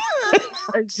Lisa.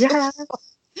 Yeah,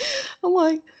 I'm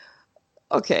like,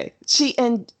 okay,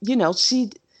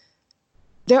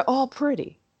 they're all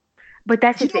pretty. but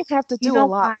that's You just it. don't have to You do a know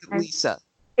lot why? with Lisa,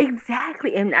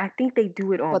 Exactly, and I think they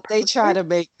do it on but they try purpose. to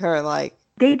make her like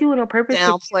They do it on purpose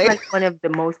because she's downplay. like one of the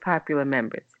most popular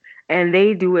members, and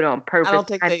they do it on I purpose. don't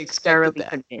think I'm they expected thoroughly that.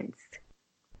 convinced.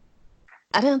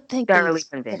 I don't think they Thoroughly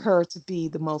expected convinced. her to be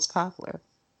the most popular,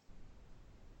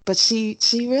 but she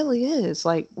really is.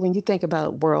 Like when you think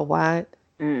about worldwide,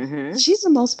 Hmm. she's the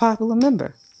most popular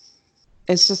member.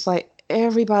 It's just like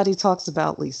everybody talks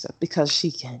about Lisa because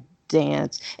she can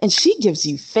dance and she gives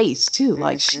you face too.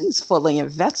 Like Hmm. she's fully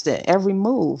invested in every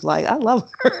move. Like I love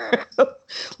her.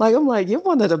 Like I'm like, you're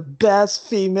one of the best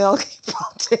female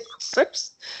K-pop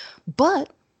dancers.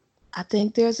 But I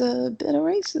think there's a bit of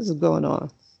racism going on,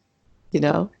 you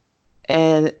know?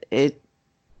 And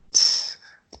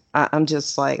I'm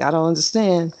just like, I don't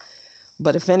understand.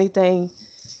 But if anything,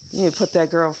 you know, put that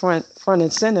girl front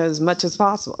and center as much as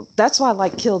possible. That's why I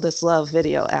like Kill This Love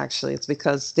video actually. It's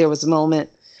because there was a moment,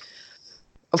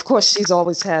 of course she's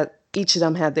always had each of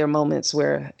them had their moments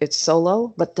where it's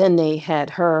solo, but then they had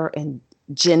her and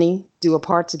Jenny do a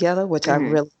part together, which I Hmm.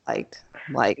 really liked.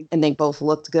 Like and they both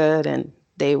looked good and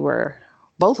they were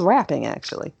both rapping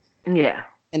actually. Yeah,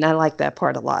 And I like that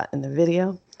part a lot in the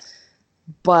video.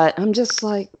 But I'm just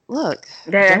like, look,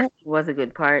 that don't actually was a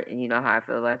good part, and you know how I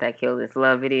feel about that "Kill This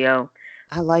Love" video.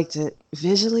 I liked it.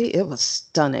 Visually, it was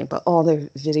stunning, but all their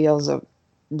videos are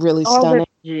really All the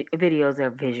stunning. videos are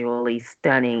visually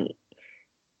stunning.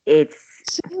 It's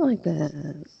Say it like that.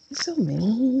 You're so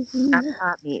mean. I'm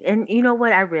not me, and you know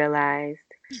what I realized?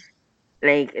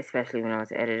 Like, especially when I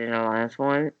was editing the last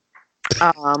one.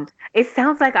 It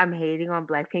sounds like I'm hating on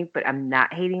Blackpink, but I'm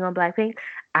not hating on Blackpink.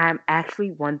 I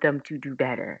actually want them to do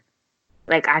better.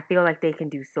 Like, I feel like they can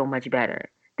do so much better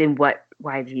than what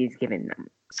YG is giving them.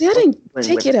 See, I Or didn't doing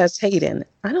take with it them. as hating.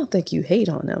 I don't think you hate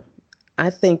on them. I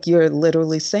think you're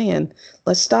literally saying,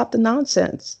 let's stop the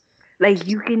nonsense. Like,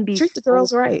 you can be Treat the so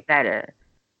girls much right. better.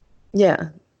 Yeah,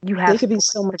 You they have could be so much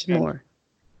so much potential, more.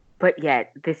 but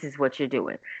yet this is what you're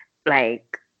doing.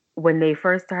 Like, when they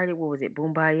first started, what was it,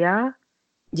 Boombayah?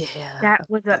 Yeah, that's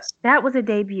That was a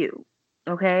debut,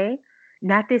 okay?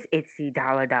 Not this itsy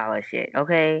dollar dollar shit,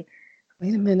 okay?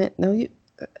 wait a minute. No, you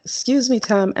excuse me,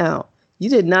 time out. You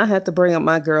did not have to bring up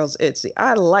my girl's Itsy.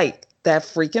 I like that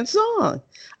freaking song.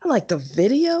 I like the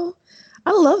video.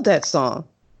 I love that song.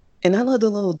 And I love the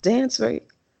little dance right,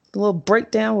 the little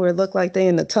breakdown where it looked like they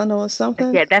in the tunnel or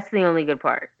something. Yeah, that's the only good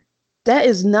part. That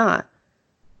is not,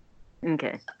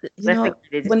 Okay, you let's know,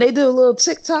 agree to when they disagree. do a little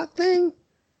TikTok thing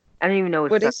I don't even know where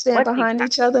what's they up. stand What behind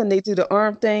TikTok? each other and they do the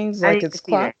arm things I like didn't it's even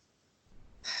see clock. that.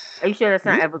 Are you sure that's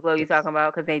not You Everglow you're talking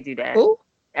about? Because they do that. who?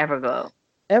 Everglow.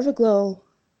 Everglow.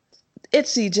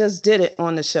 Itzy just did it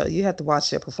on the show. You have to watch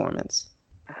their performance.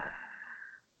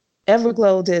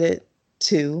 Everglow did it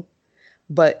too,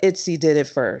 but Itzy did it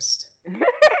first. They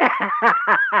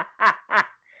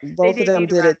Both of them debuted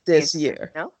did around it the same this time,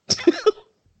 year. no?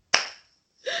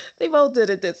 They both did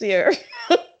it this year.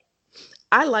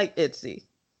 I like Itzy.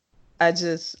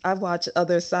 I watch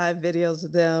other side videos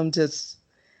of them.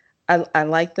 I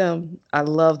like them. I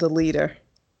love the leader.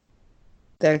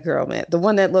 That girl, man. The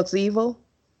one that looks evil?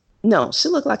 No, she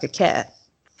looked like a cat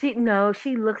She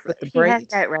looks with the she has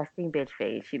braids. that resting bitch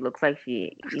face. She looks like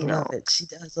she, I love it. She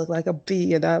does look like a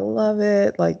bee, and I love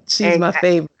it. Like she's and my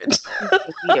favorite. she's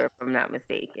the leader, if I'm not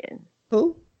mistaken.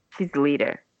 Who? She's the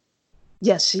leader.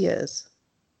 Yes, she is.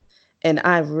 And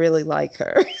I really like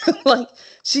her. Like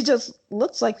she just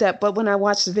looks like that. But when I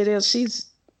watch the video, she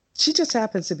just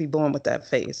happens to be born with that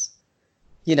face,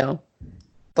 you know.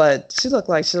 But she looked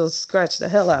like she'll scratch the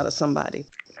hell out of somebody.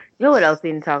 You know what else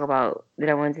we didn't talk about that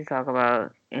I wanted to talk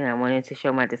about and I wanted to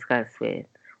show my disgust with?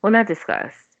 Well, not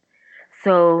disgust.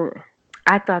 So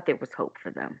I thought there was hope for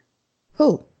them.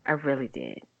 Who? I really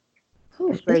did.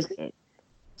 Who Stray is it? Kids.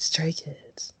 Stray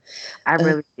Kids. I Uh,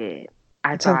 really did.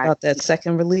 I you talk thought about that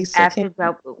second release that came after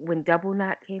out. When Double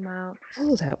Knot came out,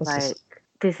 Oh, that was like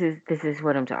this is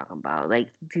what I'm talking about. Like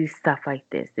do stuff like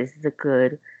this. This is a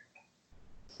good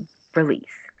release.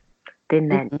 Then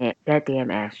mm-mm. that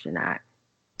damn astronaut.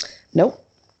 Nope,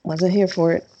 wasn't here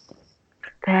for it.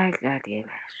 That goddamn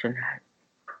astronaut.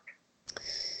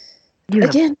 You have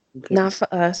Again, to get not for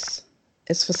us.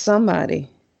 It's for somebody.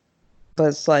 But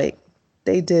it's like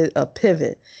they did a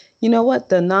pivot. You know what?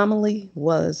 The anomaly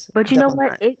was But you know Double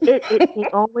what?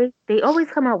 Knot. They always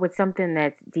come out with something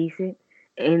that's decent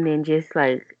and then just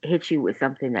like hit you with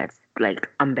something that's like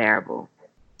unbearable.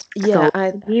 Yeah, So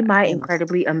to me, my I understand.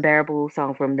 incredibly unbearable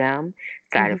song from them,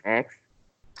 Side Mhm. Effects.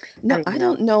 I No,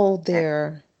 didn't know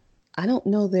that. I don't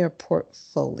know their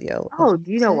portfolio of Oh,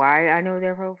 do you know music why I know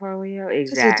their portfolio?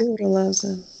 because your daughter Exactly. loves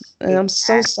them. And I'm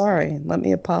so Exactly. sorry. Let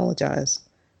me apologize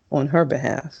on her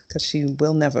behalf because she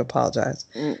will never apologize.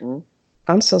 Mm-mm.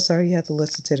 I'm so sorry you had to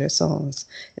listen to their songs.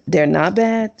 They're not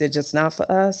bad. They're just not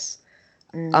for us.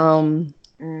 Mm, Um,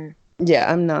 mm,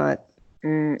 yeah, I'm not.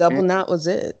 mm, mm. Double Knot was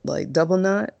it. Like Double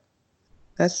Knot,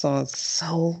 that song's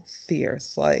so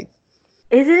fierce. Like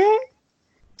Isn't it?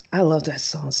 I love that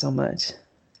song so much.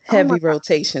 Oh my Heavy God.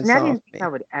 rotation And I song didn't for think I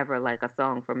me. would ever like a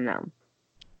song from them.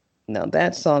 No,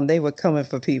 that song they were coming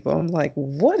for people. I'm like,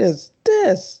 what is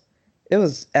this? It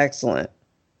was excellent.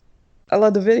 I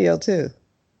love the video too.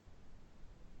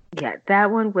 Yeah,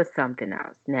 that one was something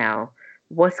else. Now,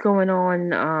 what's going on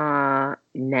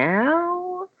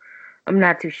now? I'm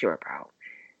not too sure about.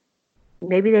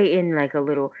 Maybe they in like a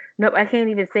little. Nope, I can't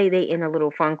even say they in a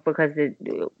little funk because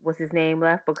what's his name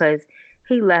left because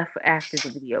he left after the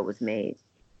video was made.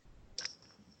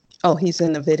 Oh, he's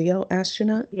in the video,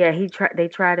 Astronaut? Yeah, they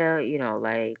try to,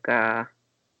 like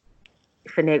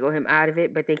finagle him out of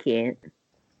it, but they can't.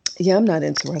 Yeah, I'm not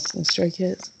interested in Stray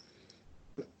Kids.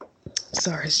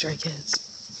 Sorry, Stray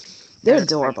Kids. I They're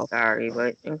don't know why you're adorable. sorry,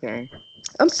 but okay.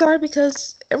 I'm sorry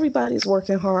because everybody's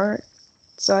working hard.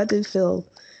 So I do feel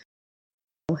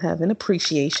I have an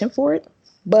appreciation for it.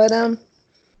 But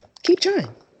keep trying.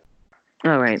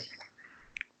 All right.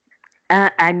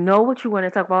 I know what you want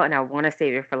to talk about, and I want to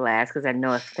save it for last because I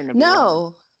know it's gonna be long.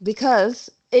 No, because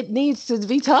it needs to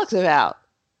be talked about.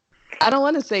 I don't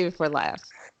want to save it for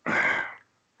last.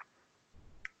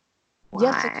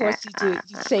 Yes, of Why? course you do.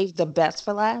 You save the best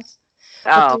for last.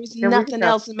 But Oh, there's then we can nothing talk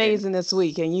else then. amazing this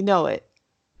week, and you know it.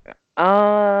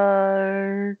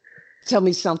 Uh, Tell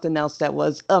me something else that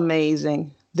was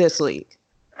amazing this week.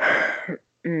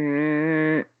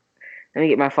 mm, let me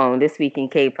get my phone. This week in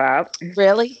K-pop.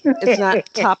 Really? It's not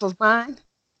top of mind?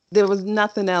 There was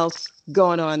nothing else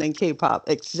going on in K-pop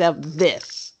except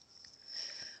this.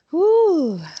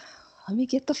 Whoo, let me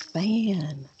get the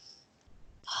fan.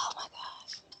 Oh my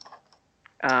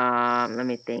gosh. Let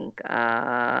me think.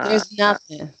 There's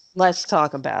nothing. Let's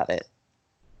talk about it.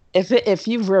 If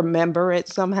you remember it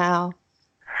somehow,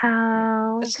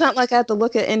 How it's not like I have to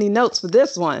look at any notes for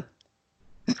this one.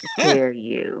 dare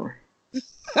you?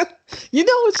 You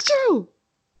know it's true.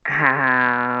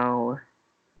 How?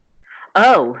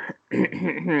 Oh,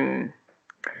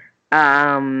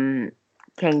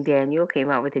 King Daniel came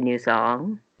out with a new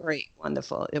song. Great,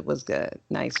 wonderful. It was good.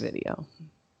 Nice video.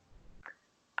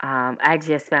 I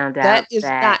just found out That is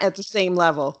not at the same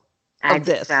level of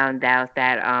this. Found out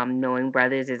that Knowing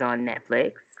Brothers is on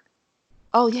Netflix.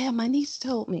 Oh yeah, my niece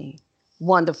told me.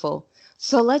 Wonderful.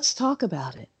 So let's talk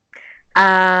about it.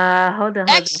 Hold on.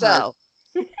 EXO.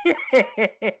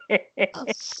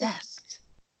 Obsessed.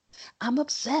 I'm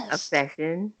obsessed.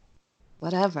 Obsession.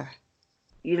 Whatever.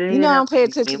 You know I don't pay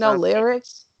attention to no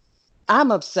lyrics.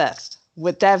 I'm obsessed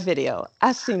with that video.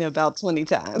 I've seen it about 20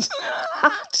 times.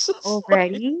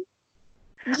 Already?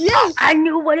 Yes. I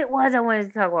knew what it was I wanted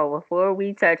to talk about before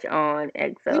we touch on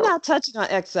EXO. We're not touching on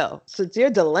EXO. Since you're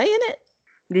delaying it,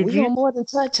 we're going to more than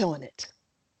touch on it.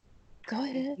 Go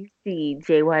ahead. Did you see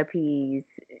JYP's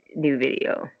new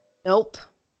video? Nope.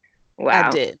 Wow. I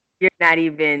did. You're not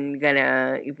even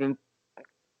gonna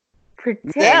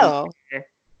pretend. No.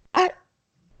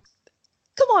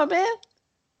 Come on, man.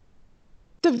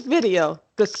 The video,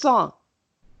 the song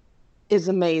is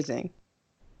amazing.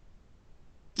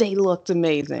 They looked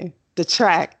amazing. The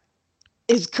track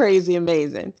is crazy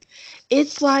amazing.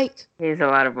 It's like... There's a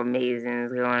lot of amazings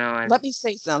going on. Let me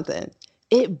say something.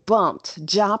 It bumped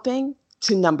Jopping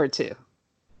to number 2.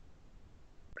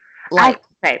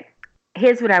 Okay.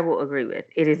 Here's what I will agree with.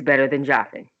 It is better than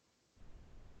Jopping.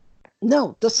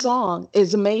 No, the song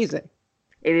is amazing.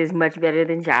 It is much better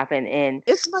than Jopping, and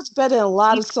it's much better than a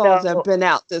lot of songs that have been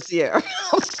out this year.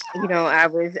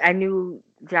 I knew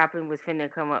Jopping was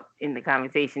finna come up in the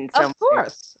conversation somewhere. Of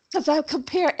course, because I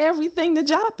compare everything to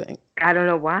Jopping. I don't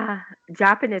know why.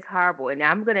 Jopping is horrible, and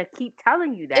I'm gonna keep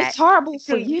telling you that. It's horrible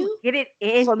for you. Get it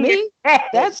in for me.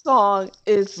 That song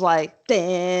is like,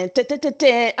 dan, dan, dan, dan,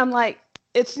 dan. I'm like,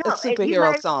 it's a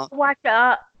superhero song. Watch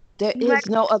there is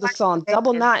no other song.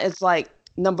 Double Knot is like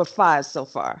number 5 so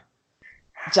far.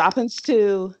 Jopping's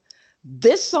 2.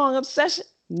 This song, Obsession,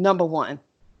 number 1.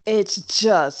 It's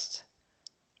just,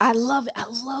 I love it. I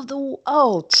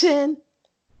love Chin.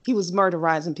 He was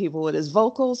murderizing people with his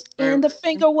vocals and the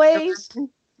finger waves.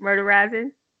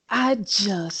 Murderizing. I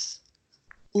just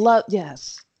love,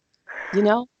 yes.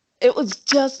 It was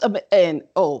just, and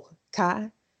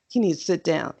Kai, he needs to sit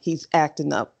down. He's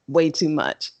acting up way too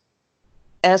much.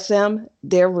 SM,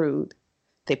 they're rude.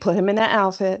 They put him in that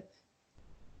outfit.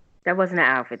 That wasn't an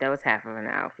outfit. That was half of an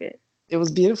outfit. It was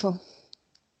beautiful.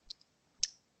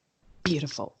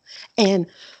 Beautiful. And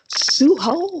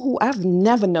Suho, who I've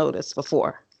never noticed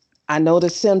before. I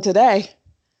noticed him today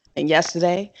and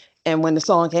yesterday. And when the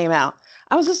song came out,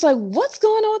 I was just like, what's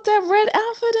going on with that red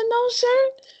outfit and no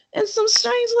shirt? And some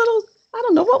strange little, I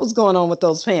don't know what was going on with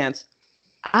those pants.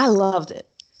 I loved it.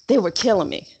 They were killing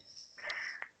me.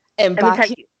 And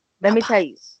let me tell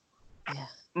you.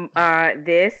 Yeah.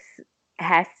 This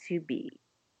has to be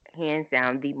hands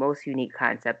down the most unique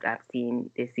concept I've seen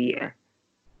this year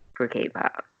for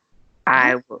K-pop.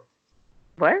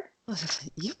 What?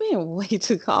 You're being way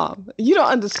too calm. You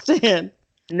don't understand.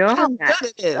 No, how I'm not.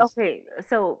 Good it is. Okay,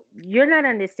 so you're not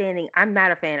understanding. I'm not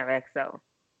a fan of EXO.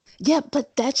 Yeah,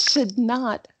 but that should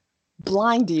not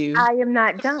blind you. I am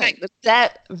not done.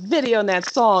 That video and that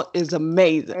song is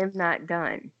amazing. I'm not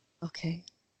done. Okay.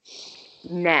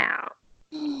 Now,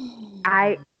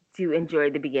 I do enjoy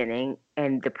the beginning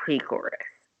and the pre-chorus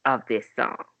of this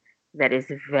song. That is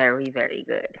very, very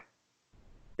good.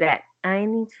 That I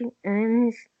need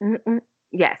you.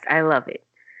 Yes, I love it.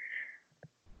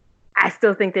 I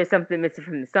still think there's something missing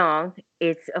from the song.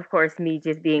 It's, of course, me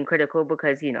just being critical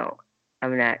because,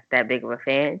 I'm not that big of a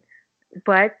fan.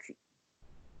 But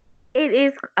it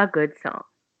is a good song.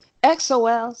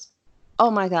 XOLs. Oh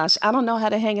my gosh, I don't know how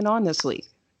they're hanging on this week.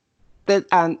 But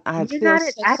I feel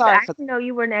so sorry I didn't know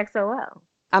you were an XOL.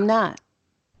 I'm not.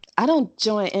 I don't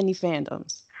join any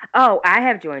fandoms. Oh, I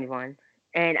have joined one,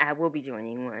 and I will be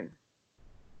joining one.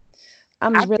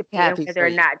 I'm really happy whether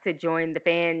or not to join the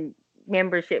fan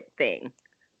membership thing.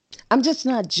 I'm just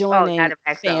not joining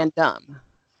fandom.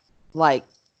 Like,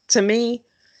 to me,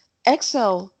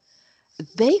 EXO,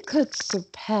 they could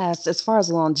surpass as far as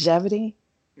longevity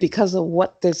because of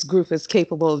what this group is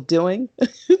capable of doing.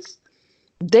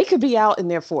 They could be out in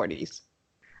their 40s.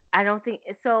 I don't think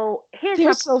so. Here's They're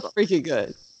my so problem. freaking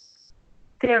good.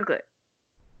 They're good.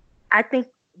 I think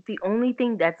the only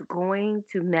thing that's going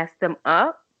to mess them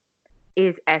up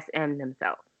is SM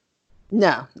themselves.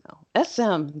 No, no.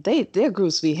 SM, their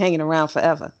groups be hanging around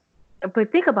forever.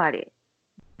 But think about it.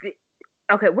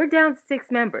 Okay, we're down to 6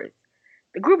 members.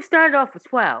 The group started off with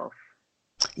 12.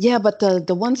 Yeah, but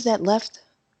the ones that left,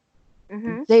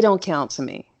 Mm-hmm. they don't count to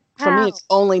me. For me, How? it's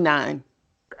only 9.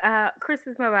 Chris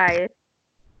is my bias,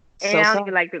 and So I don't sorry.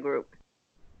 even like the group.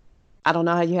 I don't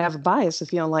know how you have a bias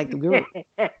if you don't like the group.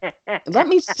 Let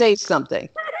me say something.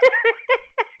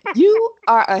 You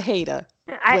are a hater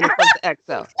when it comes to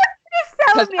EXO.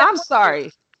 Because I'm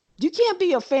sorry, you can't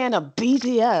be a fan of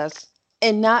BTS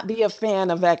and not be a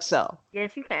fan of EXO.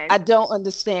 Yes, you can. I don't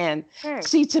understand. Hey.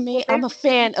 See, to me, I'm a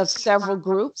fan of several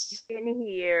groups. You can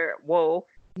hear Wolf.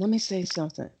 Let me say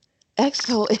something.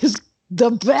 EXO is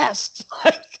the best.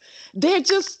 Like, they're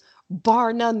just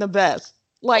bar none the best.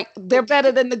 Like, they're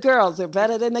better than the girls. They're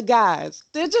better than the guys.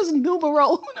 They're just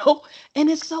numero uno. And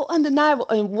it's so undeniable.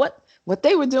 And what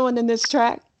they were doing in this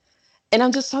track, and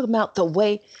I'm just talking about the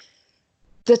way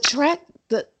the track,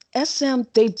 the SM,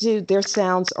 they do, their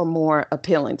sounds are more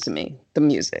appealing to me, the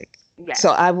music. Yeah.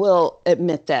 So I will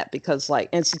admit that because,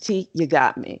 like, NCT, you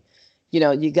got me. You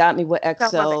know, you got me with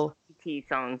EXO. NCT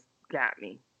songs got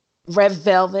me. Red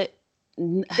Velvet.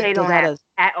 They don't have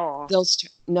at all.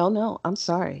 No, I'm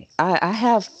sorry. I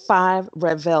have 5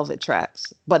 Red Velvet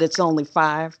tracks, but it's only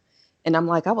 5. And I'm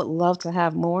like, I would love to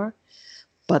have more.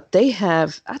 But they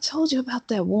have, I told you about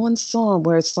that one song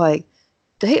where it's like,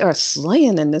 they are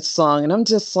slaying in this song. And I'm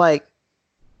just like,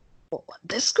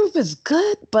 this group is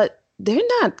good, but they're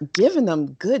not giving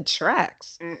them good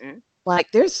tracks. Mm-mm.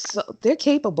 Like, they're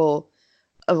capable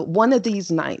of One of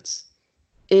These Nights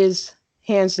is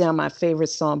hands down my favorite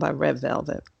song by Red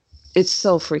Velvet. It's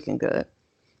so freaking good.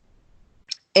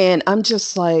 And I'm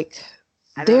just like,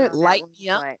 they're light me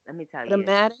up. Let me tell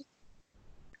you.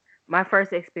 My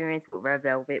first experience with Red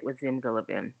Velvet was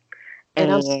Zimzalabim.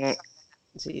 And I'm so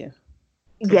to you.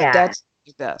 Yeah. That's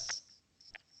the best.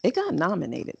 It got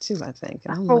nominated too, I think.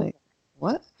 And I'm like,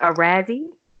 what? A Razzie?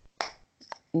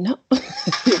 No.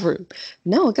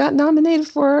 No, it got nominated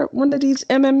for one of these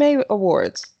MMA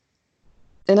awards.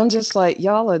 And I'm just like,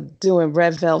 y'all are doing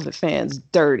Red Velvet fans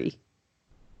dirty.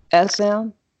 SM?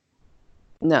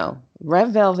 No.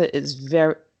 Red Velvet is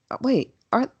very... Wait.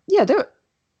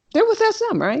 They're with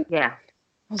SM, right? Yeah.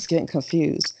 I was getting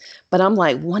confused. But I'm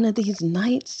like, One of These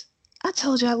Nights? I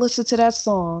told you I listened to that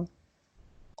song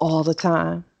all the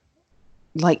time.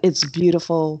 Like, it's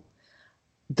beautiful.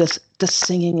 The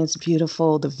singing is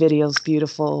beautiful. The video's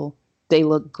beautiful. They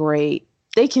look great.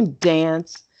 They can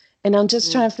dance. And I'm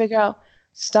just trying to figure out,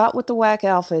 stop with the whack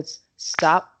outfits.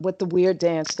 Stop with the weird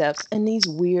dance steps and these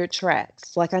weird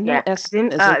tracks. Like, I know SM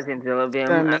is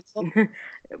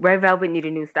Red Velvet need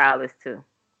a new stylist too.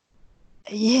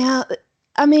 Yeah,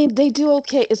 I mean, they do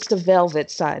okay. It's the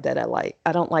Velvet side that I like.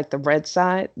 I don't like the red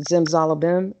side.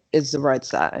 Zimzalabim is the red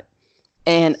side.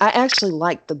 And I actually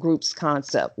like the group's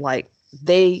concept. Like,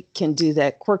 they can do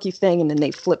that quirky thing and then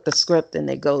they flip the script and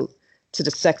they go to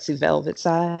the sexy Velvet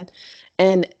side.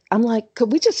 And I'm like,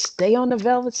 could we just stay on the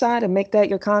Velvet side and make that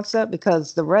your concept?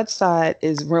 Because the red side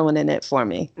is ruining it for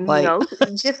me. Like, no,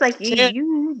 just like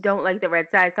you don't like the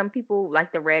red side. Some people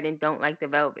like the red and don't like the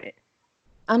Velvet.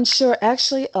 I'm sure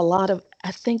actually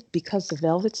I think because the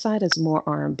Velvet side is more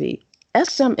R&B.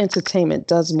 SM Entertainment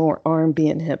does more R&B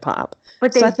and hip hop.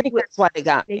 But I think that's why they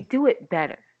got me. They do it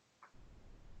better.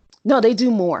 No, they do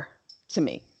more to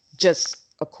me. Just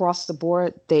across the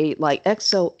board, they like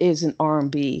EXO is an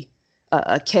R&B,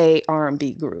 a K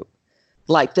R&B group.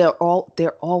 Like, they're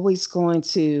always going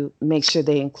to make sure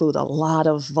they include a lot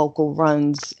of vocal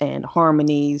runs and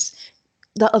harmonies.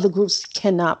 The other groups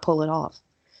cannot pull it off.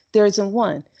 There isn't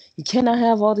one. You cannot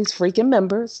have all these freaking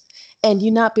members and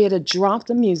you not be able to drop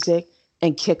the music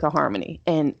and kick a harmony.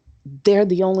 And they're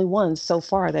the only ones so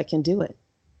far that can do it.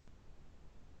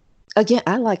 Again,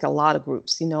 I like a lot of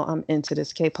groups. You know, I'm into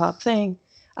this K-pop thing.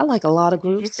 I like a lot of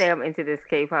groups. Did you say I'm into this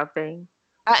K-pop thing?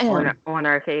 I am. On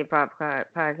our K-pop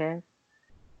podcast?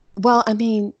 Well, I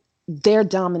mean, they're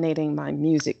dominating my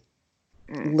music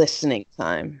listening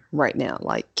time right now.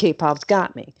 Like, K-pop's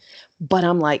got me. But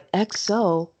I'm like,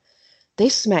 EXO, they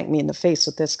smacked me in the face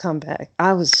with this comeback.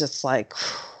 I was just like,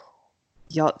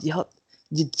 y'all,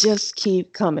 you just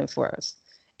keep coming for us.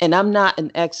 And I'm not an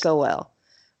XOL,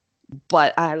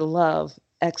 but I love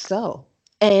EXO.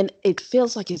 And it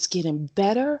feels like it's getting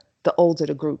better the older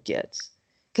the group gets.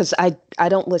 Because I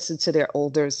don't listen to their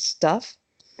older stuff.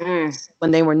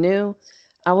 When they were new,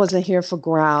 I wasn't here for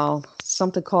Growl.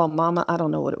 Something called Mama. I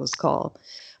don't know what it was called.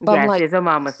 But I'm Yes, like, there's a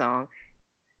mama song.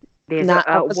 There's I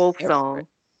a wasn't wolf here for it. song.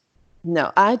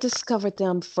 No, I discovered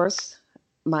them first.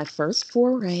 My first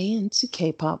foray into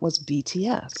K-pop was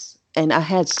BTS. And I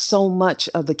had so much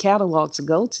of the catalog to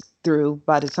go through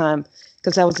by the time,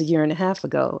 because that was a year and a half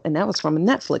ago. And that was from a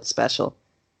Netflix special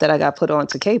that I got put on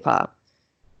to K-pop.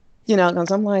 You know,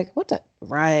 because I'm like, what the?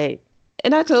 Right.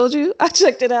 And I told you, I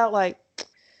checked it out like,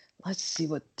 let's see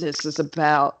what this is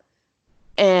about.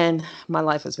 And my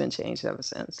life has been changed ever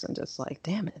since. I'm just like,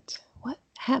 damn it. What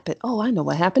happened? Oh, I know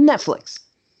what happened. Netflix.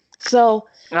 So,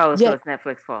 Oh, so yeah, it's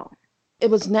Netflix fault. it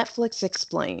was Netflix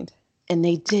explained. And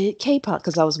they did K-pop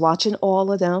because I was watching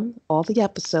all of them, all the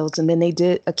episodes. And then they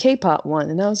did a K-pop one.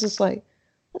 And I was just like,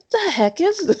 what the heck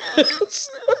is this?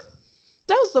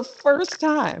 That was the first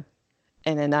time.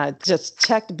 And then I just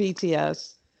checked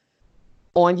BTS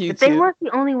on YouTube. But they weren't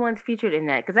the only ones featured in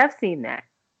that, because I've seen that.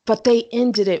 But they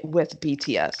ended it with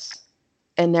BTS.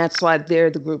 And that's why they're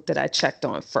the group that I checked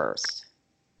on first.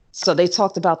 So they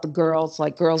talked about the girls,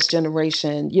 like Girls'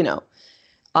 Generation, you know.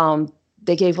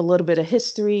 They gave a little bit of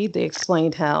history. They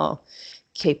explained how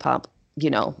K-pop, you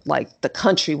know, like the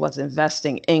country was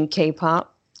investing in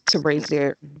K-pop to raise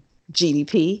their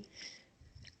GDP.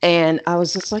 And I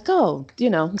was just like, oh, you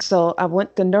know, so I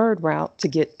went the nerd route to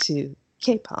get to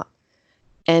K-pop.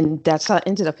 And that's how I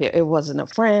ended up here. It wasn't a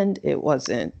friend. It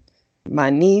wasn't my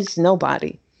niece,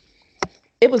 nobody.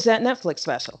 It was that Netflix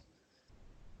special.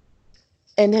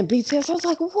 And then BTS, I was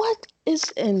like, what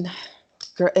is in...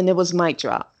 And it was Mic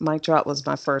Drop. Mic Drop was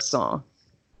my first song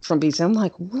from BTS. I'm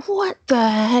like, what the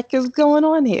heck is going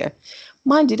on here?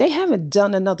 Mind you, they haven't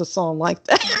done another song like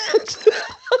that.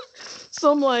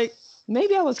 So I'm like,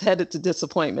 maybe I was headed to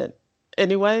disappointment.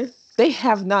 Anyway, they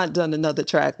have not done another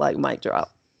track like Mic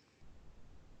Drop.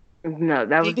 No,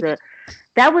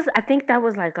 I think that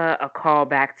was like a call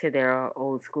back to their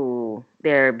old school,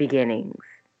 their beginnings.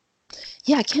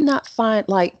 Yeah, I cannot find,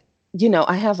 like, you know,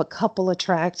 I have a couple of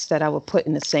tracks that I would put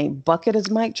in the same bucket as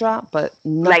Mic Drop, but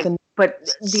nothing but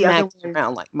the other ones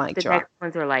around like Mic the Drop. next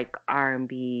ones are like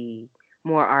R&B,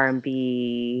 more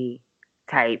R&B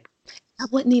type. I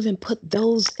wouldn't even put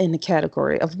those in the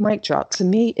category of Mic Drop. To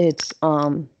me, it's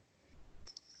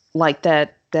like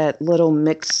that little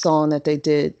mix song that they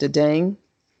did, the Dang.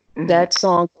 Mm-hmm. That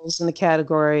song goes in the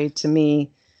category to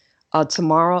me.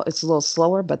 Tomorrow it's a little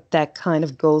slower, but that kind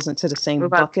of goes into the same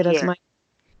bucket as Mic.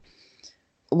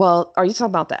 Well, are you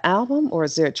talking about the album, or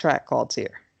is there a track called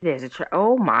Tear? There's a track.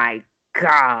 Oh my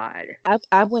God!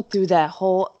 I went through that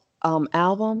whole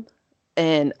album,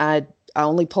 and I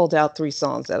only pulled out 3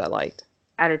 songs that I liked.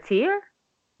 Out of Tear?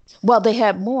 Well, they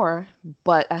had more,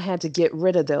 but I had to get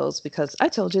rid of those because I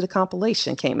told you the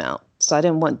compilation came out, so I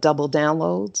didn't want double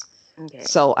downloads. Okay.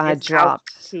 So I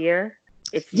dropped Tear.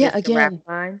 It's just again.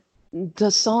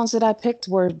 The songs that I picked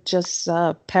were just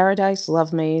Paradise,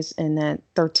 Love Maze, and that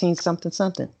 13 something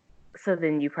something. So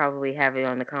then you probably have it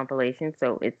on the compilation.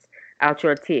 So it's Out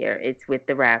Your Tear. It's with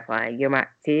the rap line. You're my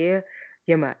tear.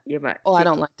 You're my Oh, I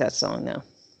don't like that song now.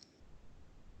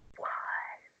 What?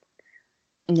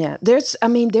 Yeah, there's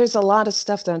a lot of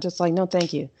stuff that I'm just like, no,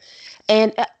 thank you.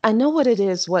 And I know what it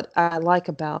is. What I like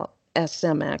about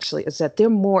SM actually is that they're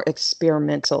more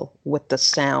experimental with the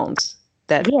sounds.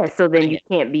 So then you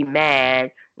can't be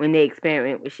mad when they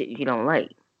experiment with shit you don't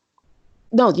like.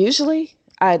 No, usually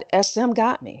SM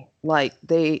got me. Like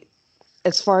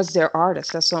as far as their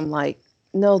artists, that's what I'm like,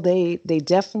 no, they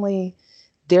definitely,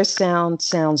 their sound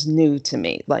sounds new to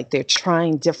me. Like they're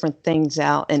trying different things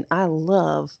out. And I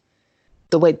love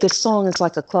the way this song is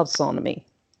like a club song to me.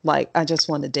 Like I just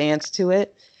want to dance to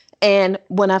it. And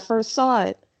when I first saw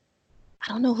it,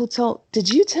 I don't know who did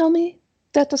you tell me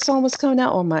that the song was coming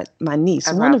out, or my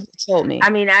niece? One of you told me. I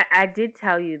mean, I did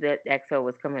tell you that EXO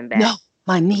was coming back. No,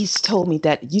 my niece told me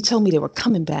that. You told me they were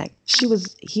coming back. She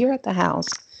was here at the house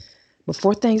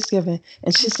before Thanksgiving,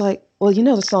 and she's like, well, you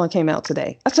know the song came out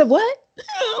today. I said, what?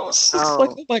 I was just like,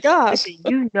 oh my gosh.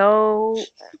 You know,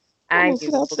 I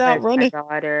my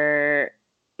daughter,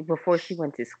 before she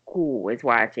went to school, was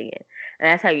watching it.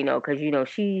 And that's how you know, because, you know,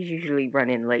 she's usually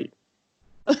running late.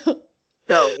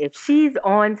 So if she's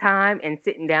on time and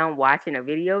sitting down watching a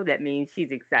video, that means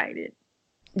she's excited.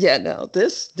 Yeah, no,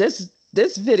 this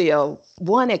video,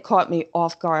 one, it caught me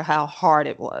off guard how hard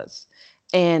it was.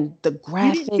 And the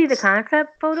graphics. You didn't see the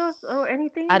concept photos or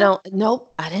anything?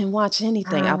 Nope, I didn't watch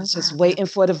anything. I was just waiting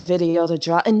for the video to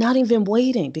drop, and not even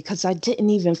waiting because I didn't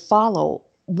even follow.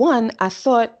 One, I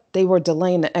thought they were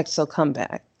delaying the EXO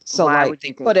comeback. So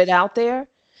they put it out there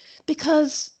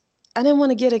because I didn't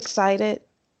want to get excited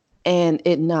and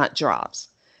it not drops.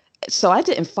 So I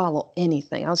didn't follow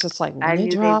anything. I was just like, I when it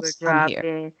knew they were drops, I'm here.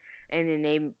 dropping, and then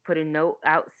they put a note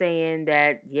out saying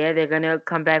that yeah, they're gonna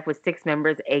come back with 6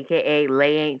 members, aka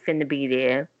Lay ain't finna be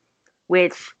there.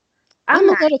 Which I'm I'm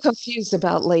a not. little confused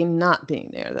about Lay not being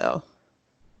there though.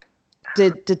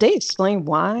 Did they explain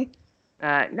why?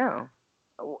 No,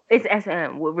 it's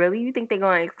SM. Really, you think they're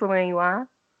gonna explain why?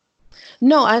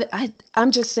 No,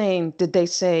 I'm just saying, did they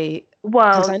say,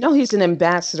 because Well, I know he's an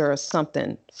ambassador or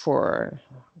something for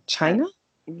uh, China,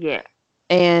 yeah,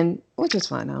 and which is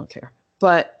fine, I don't care.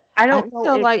 But I I don't know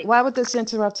feel if like, it. why would this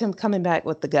interrupt him coming back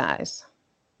with the guys?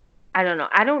 I don't know.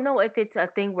 I don't know if it's a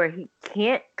thing where he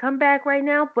can't come back right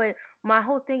now. But my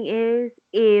whole thing is,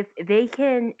 if they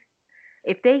can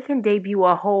debut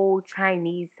a whole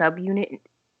Chinese subunit,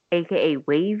 aka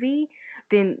Wavy,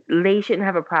 then they shouldn't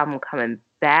have a problem coming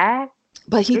back.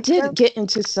 But he With did them. get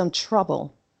into some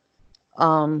trouble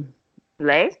um,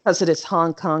 Lay? because of this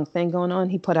Hong Kong thing going on.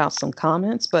 He put out some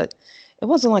comments, but it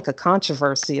wasn't like a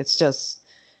controversy. It's just,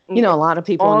 Yeah, a lot of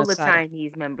people on all the the side of,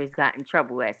 Chinese members got in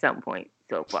trouble at some point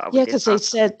so far yeah, with this because they Hong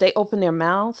said they opened their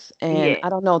mouth, and Yeah, I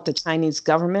don't know if the Chinese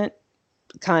government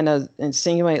kind of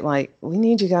insinuate like, we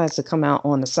need you guys to come out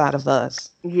on the side of us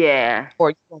yeah. or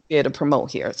you won't be able to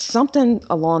promote here. Something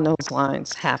along those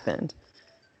lines happened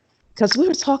because we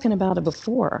were talking about it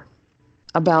before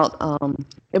about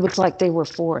it was like they were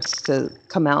forced to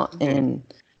come out Hmm. in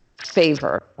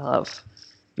favor of,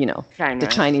 the China.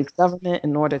 Chinese government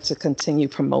in order to continue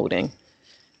promoting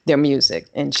their music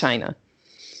in China.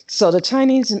 So the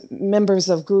Chinese members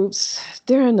of groups,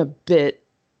 they're in a bit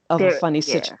of a funny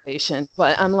Yeah. situation.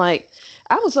 But I'm like,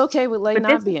 I was okay with Lay But this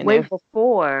not was being way there.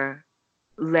 before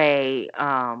Lay.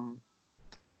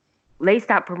 Lay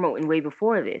stopped promoting way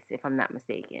before this, if I'm not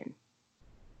mistaken.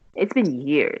 It's been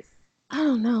years. I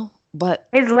don't know, but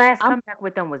His last I'm comeback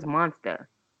with them was Monster.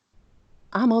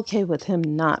 I'm okay with him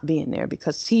not being there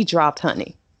because he dropped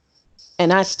Honey,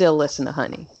 and I still listen to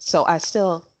Honey, so I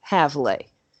still have Lay.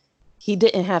 He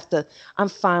didn't have to. I'm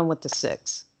fine with the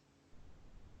six.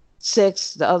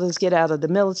 Six, the others get out of the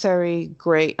military.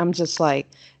 Great. I'm just like,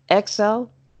 XL,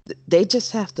 they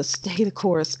just have to stay the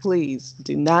course, please.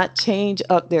 Do not change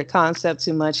up their concept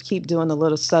too much. Keep doing the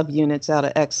little subunits out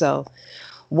of XL.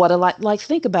 What a like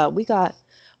think about it. We got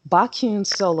Baekhyun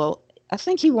solo. I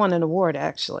think he won an award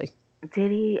actually.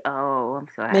 Did he? Oh, I'm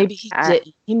so happy. Maybe he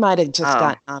didn't. He might have just Oh,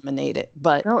 got nominated.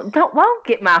 But don't won't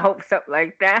get my hopes up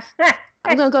like that.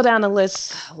 I'm gonna go down the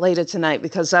list later tonight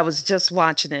because I was just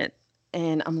watching it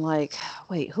and I'm like,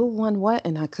 wait, who won what?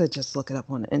 And I could just look it up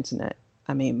on the internet.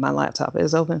 I mean, my laptop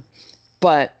is open.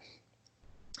 But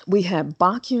we had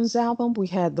Baekhyun's album, we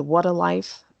had the What a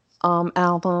Life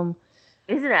album,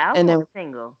 Is it an and album or then a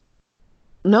single?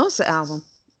 no, it's an album.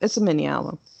 It's a mini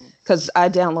album because I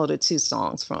downloaded 2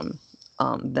 songs from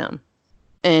them,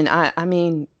 and I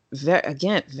mean,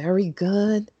 very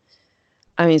good.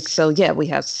 I mean, so yeah, we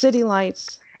have City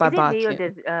Lights by Is it me or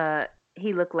Baekhyun. does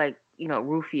he look like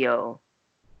Rufio?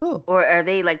 Oh, Or are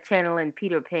they like channeling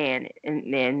Peter Pan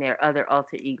and their other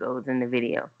alter egos in the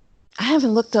video? I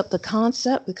haven't looked up the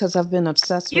concept because I've been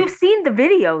obsessed with. You've seen the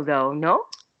video though, no?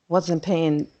 Wasn't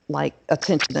paying like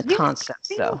attention to You've concepts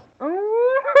seen. though.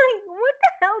 Oh, what the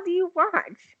hell do you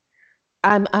watch?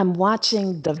 I'm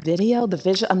watching the video, the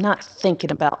visual. I'm not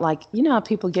thinking about like how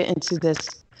people get into this.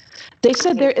 They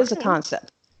said there is a Okay.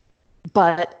 concept,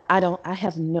 but I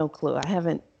have no clue. I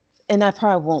haven't, and I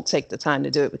probably won't take the time to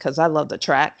do it because I love the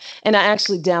track, and I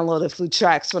actually downloaded a few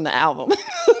tracks from the album.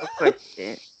 Of course you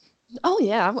did. Oh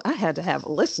yeah, I had to have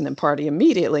a listening party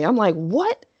immediately. I'm like,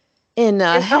 what in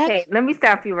the heck? Okay, let me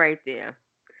stop you right there.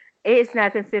 It's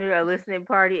not considered a listening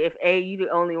party if A, you the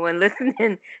only one listening,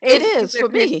 and It you is for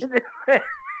listening me. to the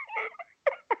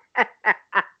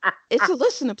It's a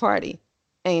listening party,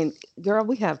 and girl,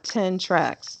 we have 10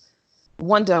 tracks.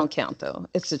 One don't count though.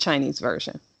 It's the Chinese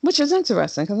version, which is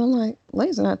interesting because I'm like,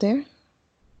 Lay's not there.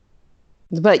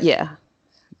 But yeah,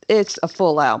 it's a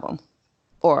full album,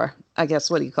 or I guess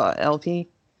what do you call it, LP?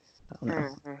 I don't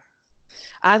know. Mhm.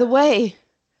 Either way,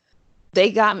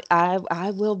 they got me.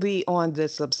 I will be on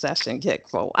this obsession kick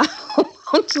for a while.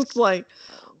 I'm just like,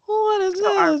 what is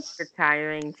So are we this?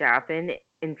 retiring Joplin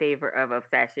in favor of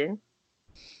Obsession?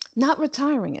 Not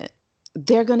retiring it.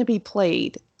 They're going to be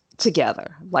played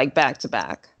together, like back to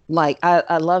back. Like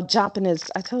I love Japanese.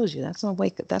 I told you that's my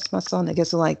wake up. That's my song that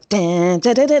gets like dan,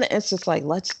 da, da, da, da. It's just like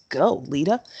let's go,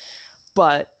 Lita.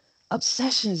 But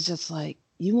Obsession is just like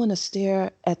you want to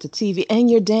stare at the TV and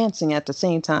you're dancing at the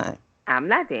same time. I'm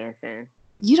not dancing.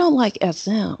 You don't like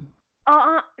SM.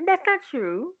 That's not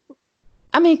true.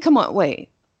 I mean, come on, wait.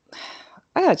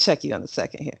 I gotta check you on a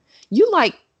second here. You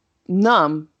like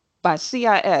Numb by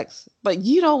CIX, but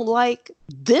you don't like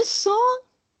this song?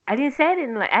 I didn't say I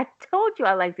didn't like. I told you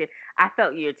I liked it. I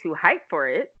felt you're too hyped for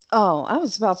it. Oh, I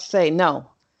was about to say no.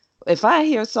 If I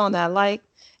hear a song that I like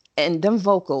and them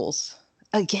vocals,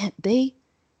 again, they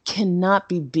cannot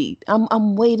be beat.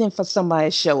 I'm waiting for somebody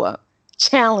to show up.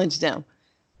 Challenge them.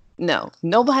 No,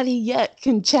 nobody yet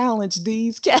can challenge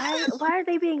these cats. Why are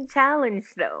they being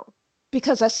challenged though?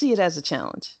 Because I see it as a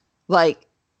challenge. Like,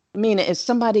 meaning if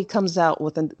somebody comes out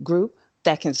with a group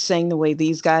that can sing the way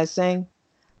these guys sing,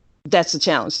 that's a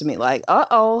challenge to me. Like,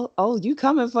 oh, you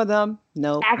coming for them?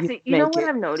 Nope. Actually, you know what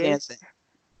I've noticed?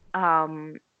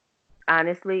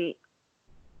 Honestly,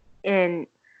 and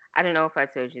I don't know if I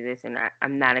told you this or not.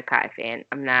 I'm not a Kai fan.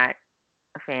 I'm not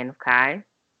a fan of Kai,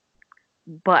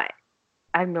 but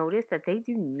I've noticed that they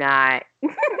do not.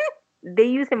 They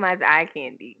use him as eye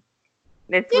candy.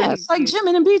 That's it's like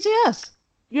Jimin and BTS.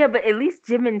 Yeah, but at least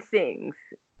Jimin sings.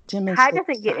 Kai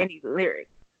doesn't get any lyrics.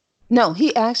 No,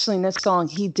 he actually in this song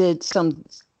he did some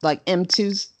like M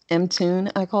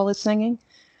tune I call it singing,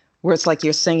 where it's like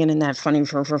you're singing in that funny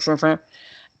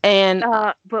and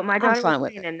but my daughter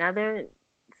was singing another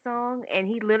song and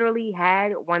he literally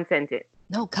had one sentence.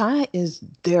 No, Kai is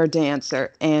their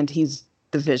dancer and he's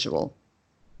the visual.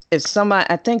 If somebody,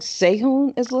 I think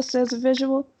Sehun is listed as a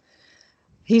visual.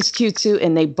 He's cute too,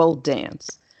 and they both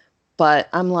dance. But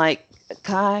I'm like,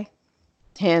 Kai,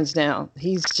 hands down,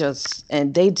 he's just,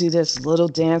 and they do this little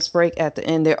dance break at the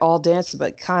end. They're all dancing,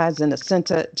 but Kai's in the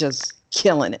center just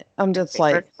killing it. I'm just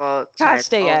like, Kai,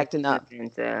 stay acting up.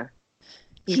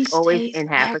 He's always in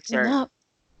half a shirt.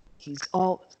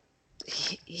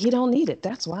 He don't need it.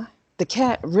 That's why. The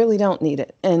cat really don't need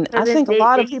it. And I think a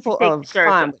lot of people are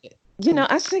fine with it. You know,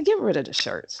 I say get rid of the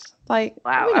shirts. Like,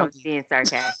 wow, I was being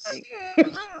sarcastic.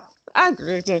 I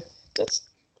agree with you. Just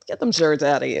get them shirts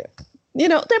out of here. You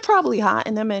know, they're probably hot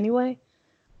in them anyway.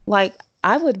 Like,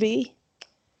 I would be,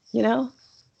 you know,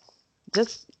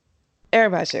 just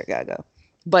everybody sure gotta go.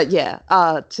 But yeah,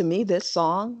 to me, this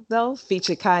song, though,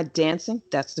 featured Kai dancing.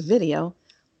 That's the video.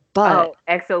 But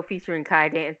EXO featuring Kai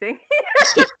dancing.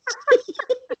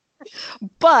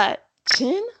 But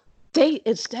Chin, they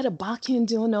instead of Baekhyun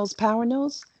doing those power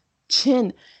notes,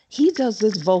 Chin, he does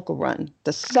this vocal run,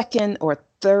 the second or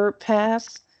third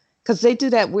pass, because they do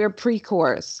that weird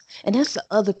pre-chorus. And that's the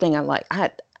other thing I like. I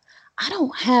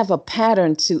don't have a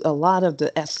pattern to a lot of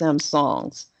the SM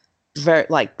songs.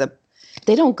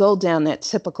 They don't go down that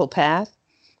typical path.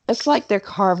 It's like they're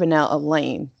carving out a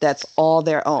lane that's all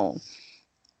their own.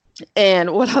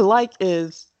 And what I like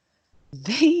is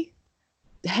they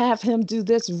have him do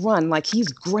this run like he's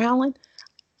growling.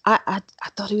 I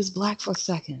thought he was black for a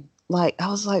second. Like, I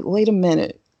was like, wait a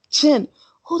minute. Chin,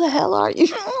 who the hell are you?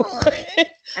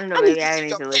 I don't know. Maybe I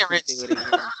need to listen to it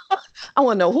again. I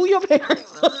want to know who your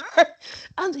parents are.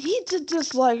 And he did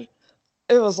this like,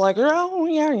 it was like, oh,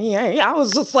 yeah. I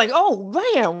was just like, oh,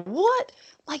 man, what?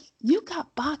 Like, you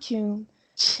got Baekhyun,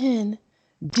 Chin,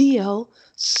 Dio,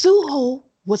 Suho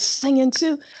was singing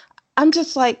too. I'm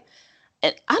just like,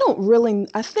 and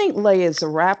I think Lay is a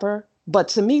rapper, but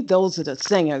to me, those are the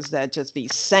singers that just be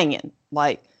singing.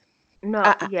 Like, no,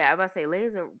 I was about to say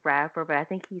Lay's a rapper, but I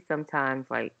think he sometimes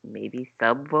like maybe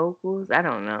sub vocals. I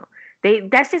don't know.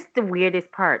 That's just the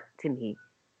weirdest part to me.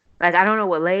 Like, I don't know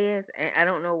what Lay is, and I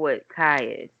don't know what Kai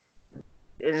is.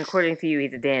 And according to you,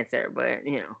 he's a dancer, but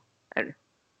you know.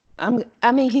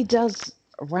 I mean, he does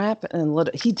rap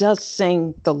and he does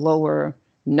sing the lower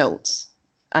notes.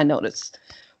 I noticed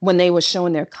when they were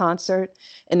showing their concert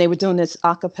and they were doing this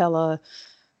a cappella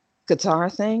guitar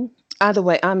thing. Either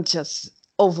way, I'm just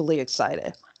overly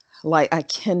excited. Like, I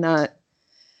cannot,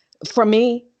 for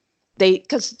me,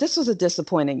 because this was a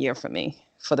disappointing year for me,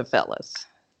 for the fellas,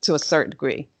 to a certain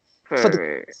degree.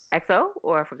 For EXO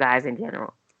or for guys in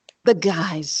general? The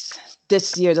guys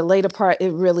this year, the later part,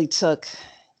 it really took,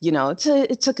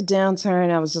 it took a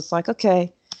downturn. I was just like,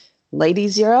 okay,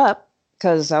 ladies, you're up.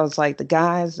 Because I was like, the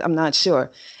guys, I'm not sure.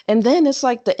 And then it's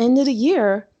like the end of the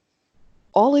year,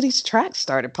 all of these tracks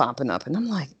started popping up. And I'm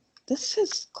like, this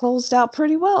has closed out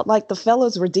pretty well. Like, the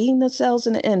fellas redeemed themselves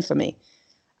in the end for me.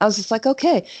 I was just like,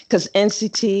 okay. Because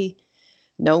NCT,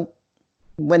 nope.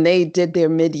 When they did their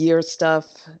mid-year stuff,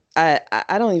 I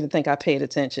don't even think I paid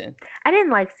attention. I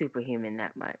didn't like Superhuman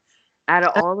that much. Out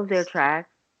of all of their tracks.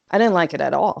 I didn't like it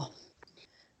at all.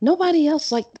 Nobody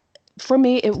else, like, for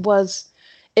me, it was...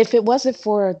 If it wasn't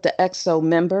for the EXO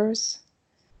members,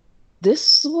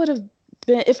 this would have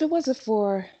been, if it wasn't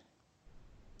for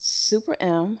Super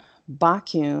M,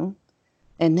 Baekhyun,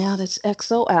 and now this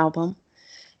EXO album,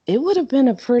 it would have been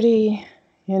a pretty,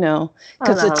 you know,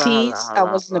 because Holla, the holla, holla, Tees, I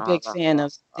holla, wasn't a big holla, fan holla,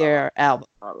 of their album.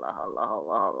 holla, holla,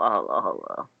 holla, holla, holla,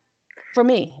 holla. For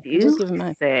me, I'm just You giving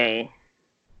mine. say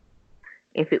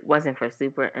if it wasn't for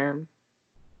Super M.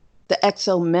 The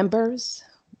EXO members,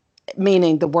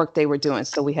 meaning the work they were doing.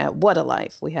 So we had What a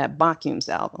Life, we had Baekhyun's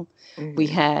album, we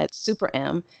Mm-hmm. had Super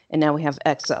M, and now we have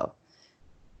EXO.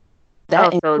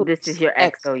 Oh, That so this is includes your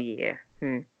EXO. EXO year.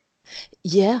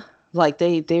 Yeah, like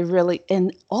they really,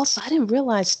 and also I didn't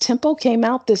realize Tempo came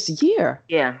out this year.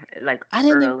 Yeah, like I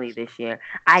didn't even, early this year.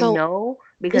 I so know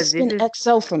because it's this been is,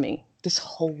 EXO for me this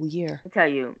whole year. I tell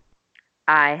you,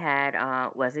 I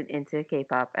had wasn't into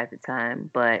K-pop at the time,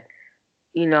 but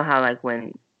you know how like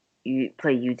when you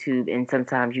play YouTube and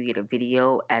sometimes you get a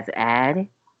video as ad,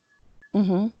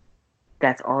 Hmm.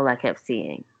 that's all I kept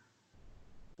seeing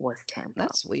was Tempo.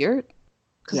 That's weird.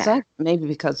 Because Yeah, I maybe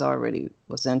because I already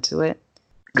was into it.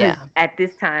 because Yeah. at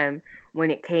this time when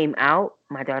it came out,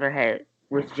 my daughter had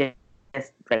was just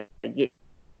like get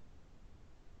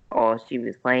all she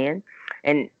was playing,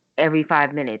 and every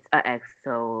 5 minutes a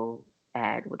EXO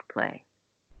ad would play.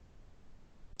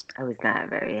 I was not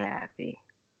very happy.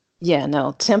 Yeah,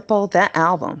 no, Tempo, that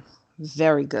album,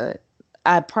 very good.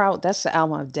 That's the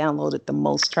album I've downloaded the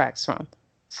most tracks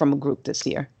from a group this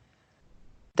year.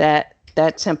 That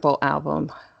Tempo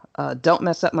album, Don't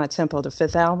Mess Up My Tempo, the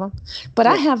fifth album. But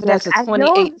I Yes, have it yes, as a I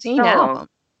know the 2018 song. album.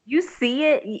 You see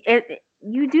it,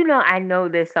 you do know I know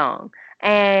this song,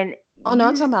 and Oh no,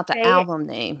 I'm you talking about the say it. album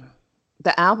name.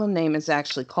 The album name is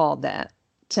actually called that.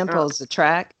 Tempo Oh, is the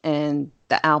track, and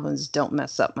the album's Don't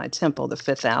Mess Up My Tempo, the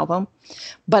fifth album.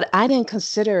 But I didn't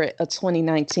consider it a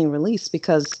 2019 release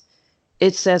because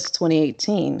it says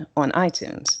 2018 on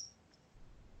iTunes.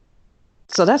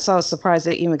 So that's why I was surprised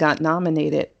they even got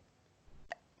nominated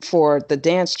for the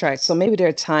dance track. So maybe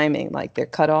their timing, like their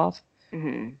cutoff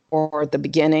hmm or the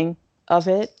beginning of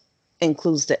it,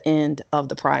 includes the end of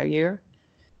the prior year.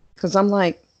 Because I'm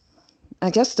like, I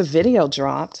guess the video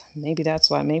dropped. Maybe that's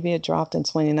why. Maybe it dropped in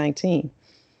 2019.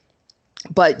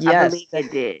 But I yes, believe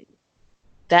it did.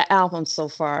 that album so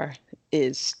far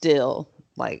is still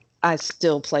like, I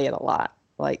still play it a lot.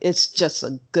 Like, it's just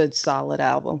a good, solid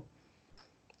album.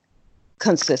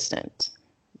 Consistent.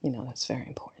 That's very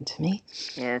important to me.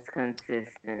 Yes,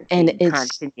 And consistency,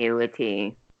 it's,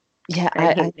 continuity. yeah, I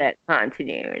hate that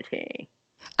continuity.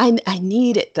 I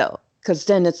need it though, because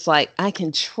then it's like I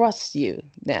can trust you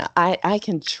now. I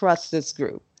can trust this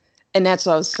group, and that's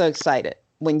why I was so excited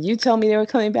when you told me they were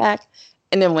coming back,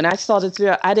 and then when I saw this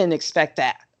video, I didn't expect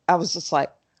that. I was just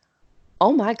like,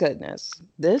 oh my goodness,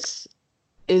 this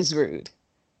is Rude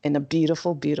in a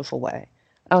beautiful, beautiful way.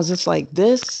 I was just like,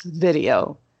 this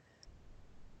video,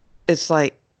 it's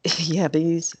like, yeah,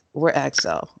 these were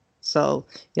EXO. So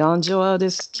y'all enjoy all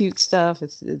this cute stuff.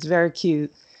 It's very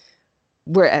cute.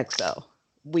 We're EXO.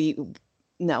 We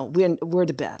no, we're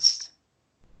the best.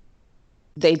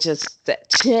 They just that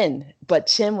Chin, but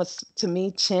Chin was to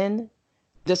me Chin.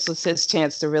 This was his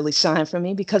chance to really shine for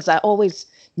me because I always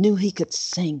knew he could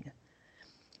sing,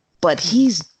 but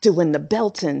he's doing the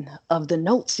belting of the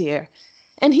notes here,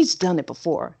 and he's done it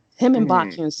before. Him and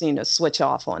Mm-hmm. Baekhyun seem to switch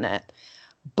off on that,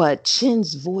 but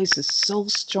Chin's voice is so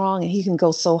strong and he can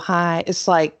go so high. It's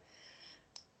like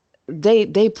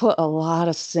they put a lot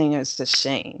of singers to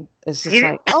shame. It's just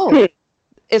like, oh,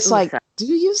 it's Ooh, like, sorry. do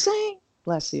you sing?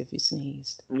 Bless you if you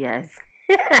sneezed. Yes.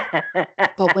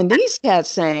 But when these cats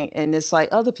sing and it's like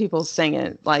other people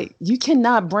singing, like you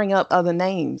cannot bring up other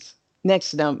names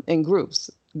next to them in groups.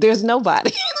 There's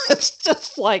nobody. It's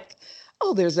just like,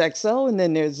 oh, there's EXO and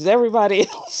then there's everybody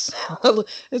else.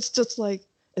 It's just like,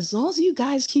 as long as you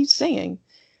guys keep singing,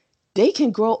 they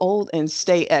can grow old and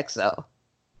stay EXO.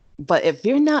 But if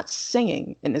you're not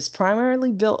singing and it's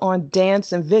primarily built on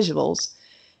dance and visuals,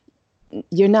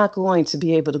 you're not going to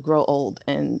be able to grow old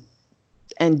and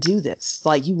do this.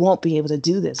 Like you won't be able to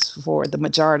do this for the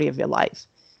majority of your life.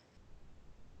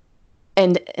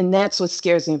 And that's what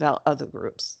scares me about other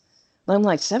groups. I'm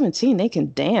like 17, they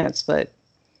can dance, but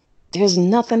there's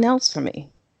nothing else for me.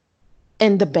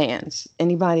 And the bands,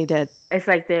 anybody that, It's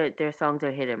like their songs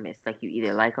are hit or miss. Like you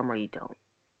either like them or you don't.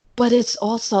 but it's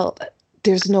also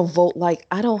there's no vote. Like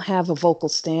I don't have a vocal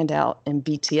standout in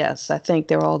BTS. I think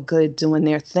they're all good doing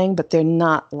their thing, but they're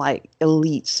not like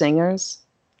elite singers.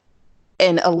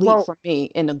 And elite Well, for me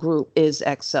in the group is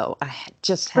EXO.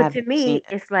 Just but to haven't seen me, it.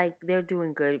 it's like they're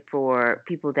doing good for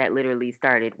people that literally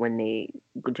started when they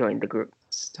joined the group.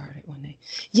 Started when they,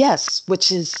 yes,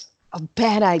 which is a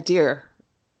bad idea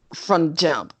from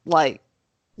jump. Like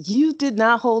you did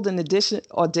not hold an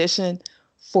audition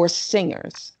for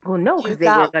singers. Well, no, You because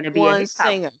they were got going to be a one hip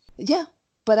hop. singer. Yeah,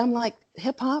 but I'm like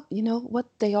hip hop. You know what?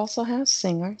 They also have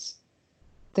singers.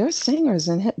 There's singers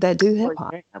that do hip Well,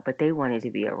 hop. yeah, but they wanted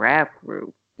to be a rap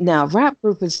group. Now, rap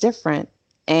group is different,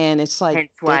 and it's like,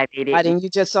 Hence why they why didn't. didn't you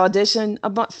just audition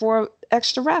for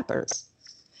extra rappers?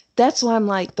 That's why I'm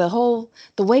like, the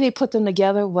way they put them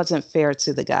together wasn't fair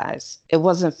to the guys. It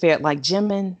wasn't fair. Like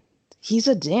Jimin, he's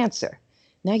a dancer.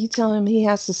 Now you tell him he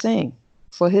has to sing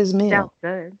for his Sounds meal.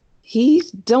 good. He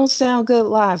don't sound good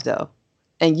live though.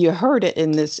 And you heard it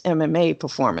in this MMA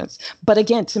performance. But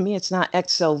again, to me, it's not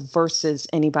EXO versus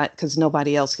anybody because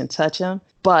nobody else can touch him.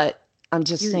 But I'm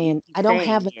just You saying, keep I don't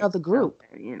have saying it, another so group.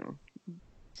 you know.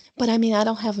 But I mean, I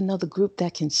don't have another group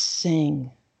that can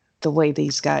sing the way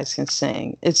these guys can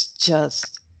sing.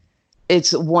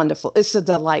 It's wonderful. It's a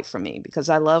delight for me because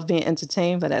I love being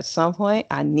entertained, but at some point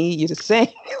I need you to sing.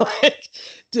 Like,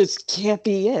 this can't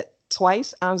be it.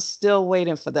 Twice, I'm still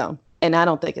waiting for them. And I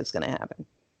don't think it's going to happen.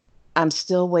 I'm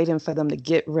still waiting for them to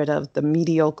get rid of the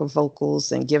mediocre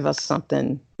vocals and give us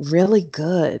something really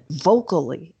good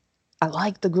vocally. I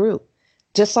like the group,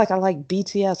 just like I like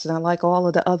BTS and I like all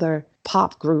of the other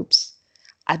pop groups.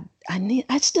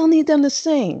 I still need them to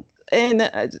sing. And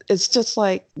it's just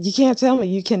like, you can't tell me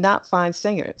you cannot find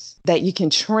singers that you can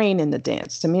train in the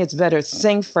dance. To me, it's better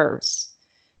sing first.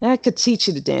 And I could teach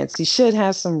you to dance. You should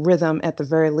have some rhythm at the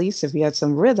very least. If you had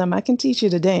some rhythm, I can teach you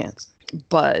to dance.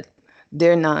 But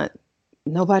they're not.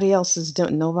 Nobody else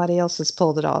has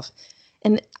pulled it off.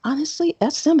 And honestly,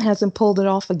 SM hasn't pulled it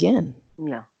off again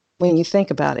Yeah. when you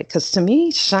think about it. Because to me,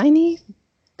 Shiny,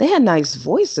 they had nice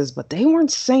voices, but they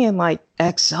weren't singing like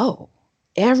XO.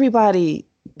 Everybody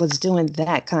was doing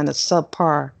that kind of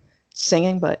subpar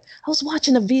singing. But I was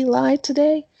watching a V Live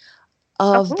today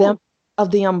of them, Oh.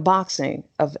 of the unboxing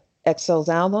of XO's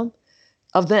album,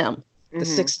 of them, the Mm-hmm.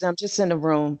 six of them just in the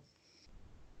room.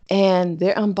 And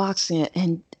they're unboxing it.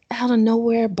 And out of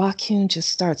nowhere, Baekhyun just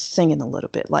starts singing a little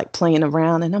bit, like playing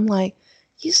around. And I'm like,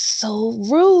 you so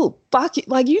rude. Baekhyun,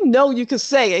 like, you could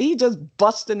say it. He just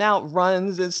busting out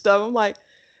runs and stuff. I'm like,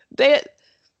 they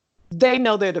they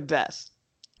know they're the best.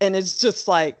 And it's just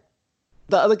like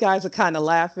the other guys are kind of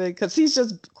laughing because he's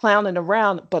just clowning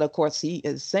around. But of course, he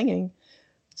is singing.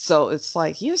 So it's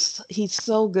like, he's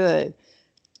so good.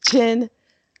 Chin,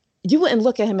 you wouldn't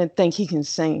look at him and think he can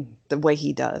sing the way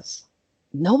he does.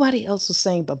 Nobody else was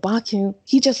singing, but Baekhyun,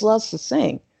 he just loves to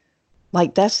sing.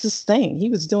 Like, that's his thing. He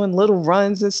was doing little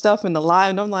runs and stuff in the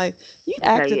live, and I'm like, you I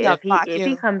tell acting you, up, if he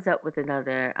Baekhyun. comes up with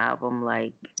another album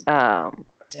like um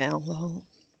Download.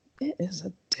 It is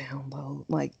a download.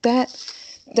 Like that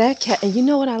cat. And you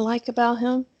know what I like about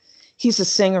him? He's a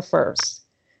singer first.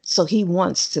 So he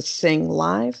wants to sing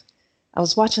live. I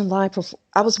was watching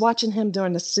him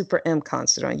during the Super M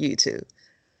concert on YouTube.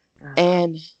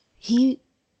 And he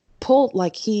pulled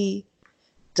like he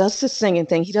does the singing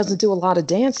thing. He doesn't do a lot of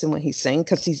dancing when he's singing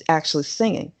because he's actually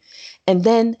singing. And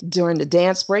then during the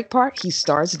dance break part, he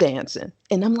starts dancing.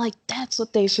 And I'm like, that's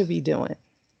what they should be doing.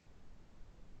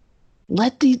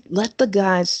 Let the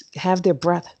guys have their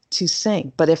breath to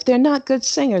sing. But if they're not good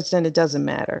singers, then it doesn't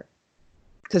matter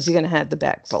because you're gonna have the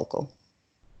back vocal.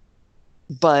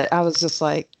 But I was just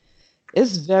like,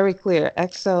 it's very clear.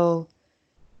 EXO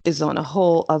is on a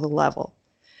whole other level.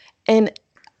 And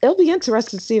it'll be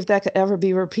interesting to see if that could ever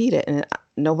be repeated. And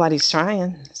nobody's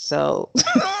trying. So,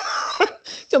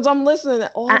 because I'm listening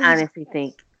to all I these, honestly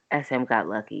think SM got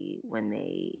lucky when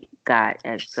they got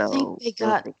I think EXO they those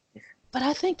got, singers. but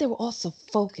I think they were also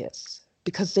focused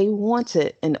because they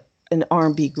wanted an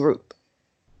R&B group.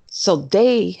 So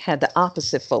they had the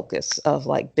opposite focus of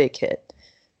like Big Hit.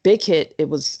 Big Hit, it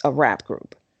was a rap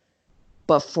group.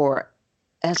 But for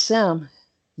SM,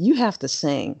 you have to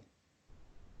sing.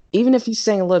 Even if you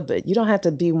sing a little bit, you don't have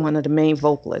to be one of the main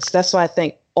vocalists. That's why I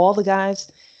think all the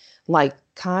guys, like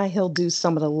Kai, he'll do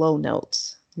some of the low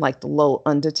notes, like the low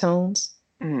undertones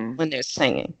Mm-hmm. when they're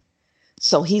singing.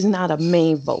 So he's not a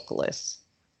main vocalist,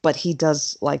 but he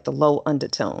does like the low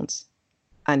undertones,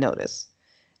 I notice.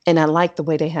 And I like the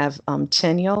way they have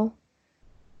Chenyo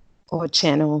or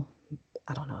Channel.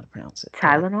 I don't know how to pronounce it.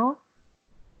 Tylenol?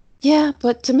 Yeah,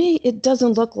 but to me, it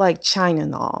doesn't look like China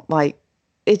and all. Like,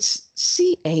 it's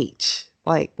CH.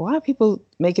 Like, why are people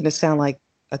making it sound like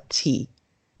a T?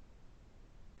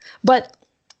 But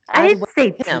I either didn't way,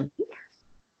 say for him, T.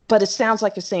 but it sounds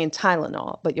like you're saying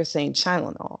Tylenol, but you're saying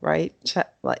Tylenol, right?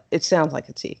 Like, it sounds like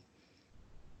a T.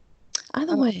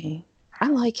 Either Oh, way, I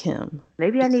like him.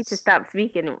 maybe I need to stop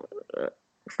speaking and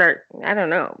start. I don't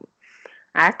know.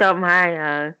 I thought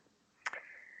my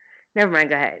never mind.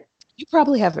 Go ahead. You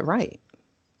probably have it right.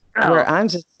 Where Oh, I'm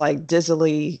just like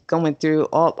dizzily going through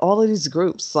all of these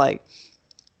groups, like,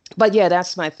 but yeah,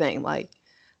 that's my thing. Like,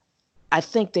 I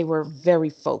think they were very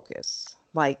focused.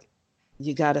 Like,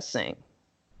 you gotta sing.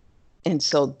 And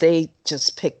so they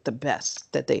just picked the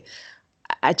best that they.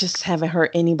 I just haven't heard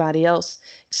anybody else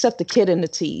except the kid in the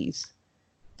tees,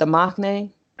 the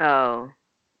Machne. Oh,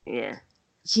 yeah.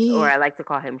 Or I He like to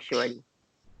call him Shorty.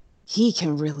 he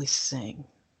can really sing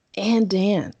and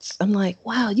dance. I'm like,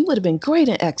 wow, you would have been great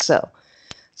in EXO.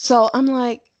 So I'm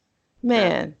like, Yeah.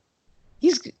 man,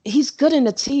 he's good in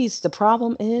the tees. The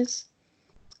problem is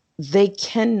they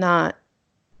cannot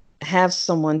have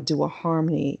someone do a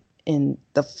harmony in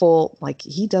the full, like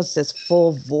he does this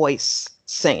full voice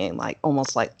singing, like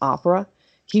almost like opera.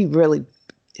 He really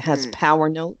has Mm. power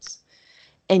notes,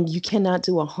 and you cannot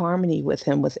do a harmony with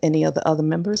him with any of the other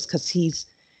members because he's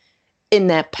in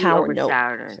that He power note.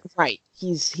 overshadowed us. Right.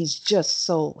 He's just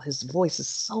so, his voice is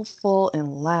so full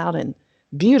and loud and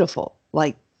beautiful.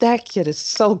 Like that kid is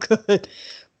so good,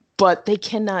 but they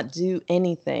cannot do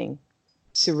anything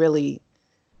to really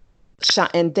shine.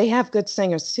 And they have good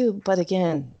singers too, but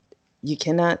again, you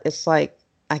cannot. It's like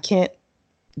I can't.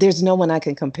 There's no one I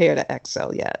can compare to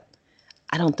EXO yet.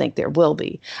 I don't think there will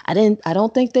be. I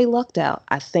don't think they lucked out.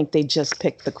 I think they just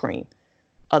picked the cream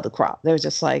of the crop. They're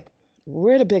just like,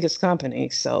 we're the biggest company,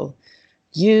 so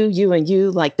you, and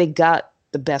you, like they got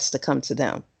the best to come to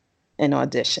them and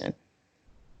audition.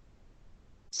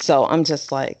 So I'm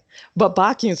just like, but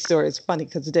Baku's story is funny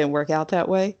because it didn't work out that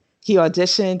way. He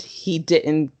auditioned, he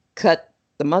didn't cut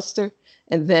the mustard,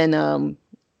 and then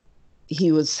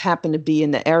he was happened to be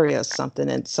in the area or something,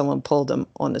 and someone pulled him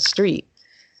on the street,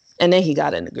 and then he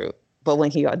got in the group. But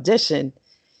when he auditioned,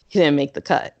 he didn't make the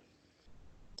cut.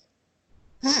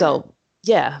 So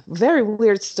yeah, very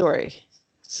weird story.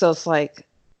 So it's like,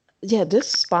 yeah,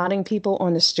 this spotting people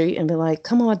on the street and be like,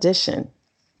 come audition.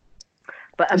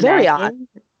 But Very odd. imagine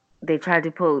they tried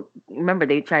to pull. Remember,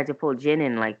 they tried to pull Jin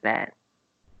in like that.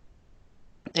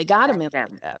 They got him in SM.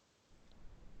 like that.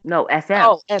 No, SM.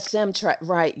 Oh, SM track,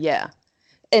 right? Yeah,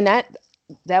 and that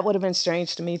would have been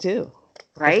strange to me too.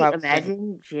 Right?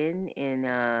 Imagine Jin in.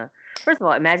 First of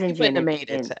all, imagine He Jin wouldn't have made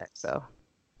it to EXO.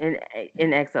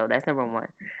 in EXO. That's number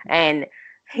one. And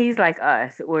he's like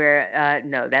us, where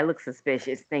no, that looks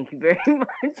suspicious. Thank you very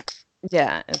much.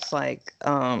 Yeah, it's like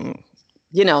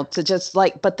to just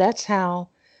like, but that's how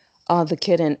the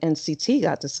kid in NCT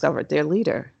got discovered. Their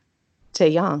leader,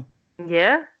 Taeyang.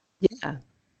 Yeah. Yeah,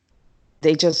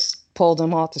 they just pulled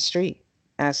him off the street,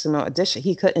 asked him to audition.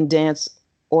 He couldn't dance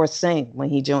or sing when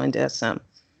he joined SM.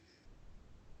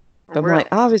 But I'm like,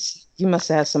 obviously, you must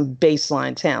have some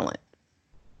baseline talent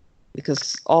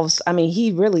because I mean,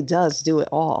 he really does do it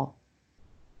all.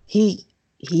 He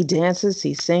dances,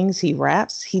 he sings, he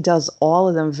raps, he does all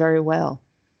of them very well.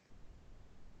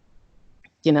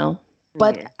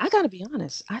 But yeah. I gotta be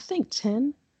honest, I think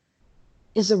Ten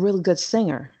is a really good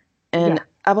singer, and yeah.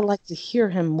 I would like to hear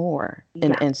him more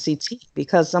in NCT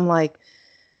because I'm like,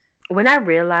 when I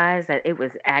realized that it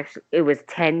was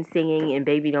 10 singing and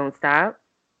Baby Don't Stop,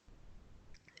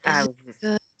 I was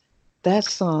just that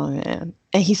song, man.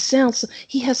 And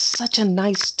he has such a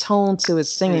nice tone to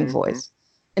his singing voice.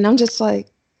 And I'm just like,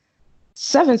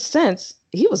 7 Cents,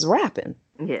 he was rapping.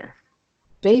 Yeah.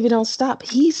 Baby Don't Stop,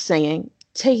 he's singing.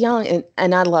 Taeyang,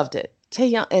 and I loved it.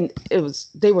 Taeyang, and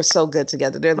they were so good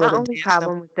together. My only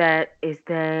problem with that is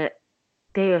that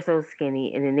they are so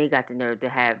skinny, and then they got the nerve to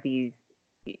have these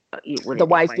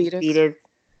wife beaters.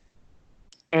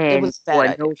 And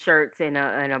no shirts and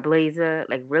a blazer.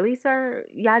 Like, really, sir?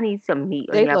 Y'all need some meat.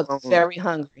 They look very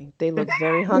hungry. They look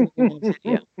very hungry in the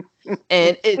video.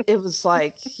 And it was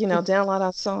like, download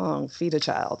our song, Feed a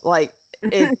Child. Like,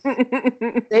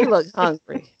 they look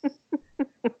hungry.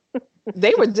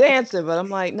 They were dancing, but I'm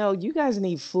like, no, you guys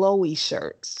need flowy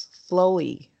shirts,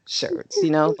 like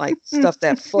stuff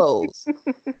that flows.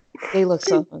 They look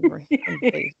so hungry.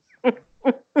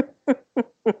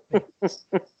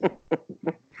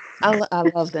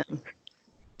 I love them.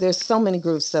 There's so many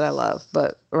groups that I love,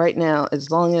 but right now,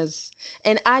 as long as,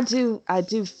 and I do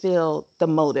feel the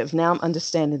motive. Now I'm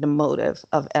understanding the motive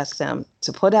of SM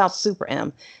to put out Super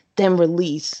M, then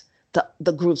release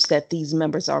the groups that these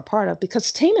members are a part of,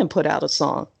 because Taemin put out a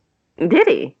song. Did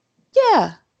he?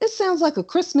 Yeah. It sounds like a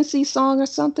Christmassy song or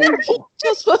something. He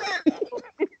just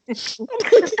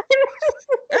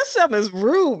SM is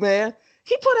rude, man.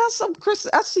 He put out some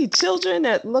I see children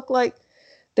that look like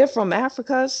they're from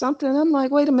Africa or something. I'm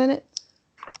like, wait a minute.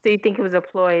 So you think it was a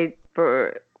ploy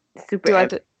for Super M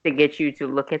to get you to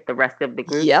look at the rest of the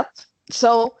group? Yep.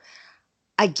 So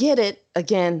I get it.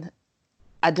 Again,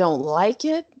 I don't like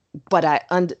it, but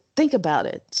think about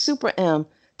it. Super M,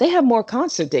 they have more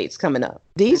concert dates coming up.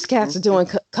 These cats are doing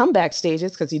comeback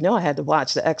stages because I had to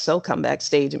watch the EXO comeback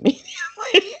stage immediately.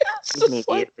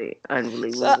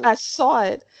 Unbelievable. So I saw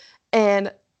it,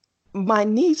 and my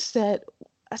niece said,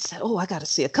 I said, oh, I got to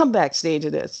see a comeback stage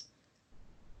of this.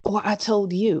 Or I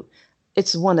told you,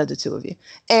 it's one of the two of you.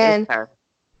 And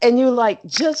you're like,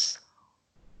 just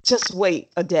wait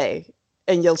a day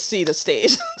and you'll see the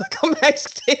stage, the comeback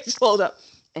stage hold up.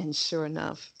 And sure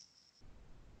enough,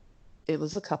 it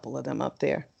was a couple of them up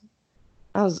there.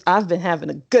 I've been having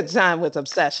a good time with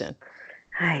Obsession.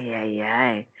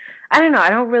 I don't know. I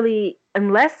don't really,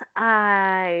 unless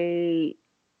I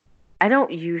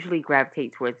don't usually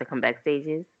gravitate towards the comeback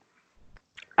stages.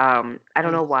 I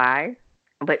don't know why,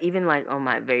 but even like on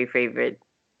my very favorite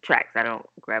tracks, I don't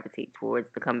gravitate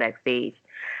towards the comeback stage.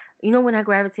 You know, when I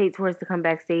gravitate towards the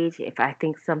comeback stage, if I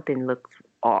think something looks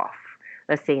off,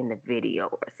 let's say in the video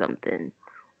or something,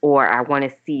 or I want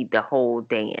to see the whole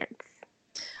dance.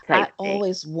 I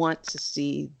always want to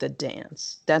see the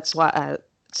dance. That's why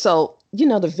so, you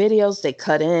know, the videos, they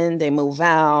cut in, they move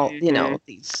out, you know,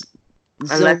 these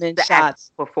zoom in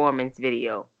shots. Performance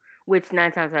video, which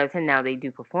 9 times out of 10 now they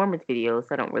do performance videos.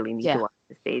 So I don't really need to watch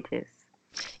the stages.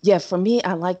 Yeah, for me,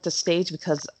 I like the stage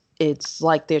because it's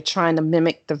like they're trying to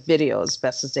mimic the video as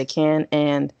best as they can.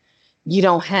 And you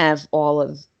don't have all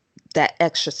of that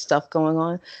extra stuff going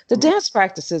on. The dance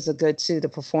practices are good too. The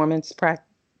performance practice,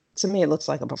 to me, it looks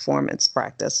like a performance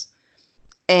practice.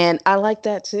 And I like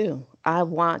that too. I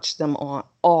watch them on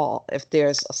all if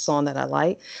there's a song that I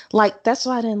like. Like, that's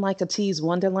why I didn't like ATEEZ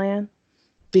Wonderland,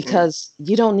 because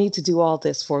you don't need to do all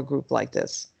this for a group like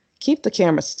this. Keep the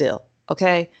camera still,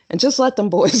 okay? And just let them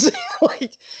boys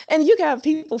like, and you got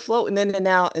people floating in and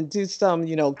out and do some,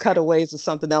 you know, cutaways or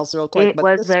something else real quick. It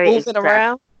was very moving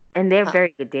around. And they're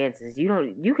very good dancers.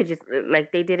 You could just,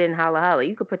 like they did in Holla Holla,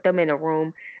 you could put them in a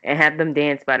room and have them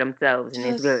dance by themselves, and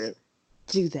it's good.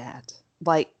 Do that.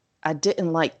 Like, I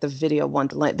didn't like the video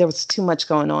Wonderland. There was too much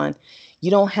going on.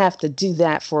 You don't have to do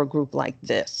that for a group like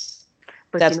this.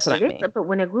 But that's what I mean. But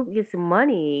when a group gets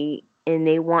money and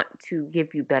they want to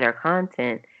give you better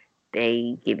content,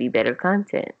 they give you better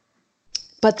content.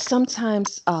 But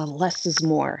sometimes less is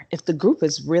more. If the group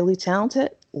is really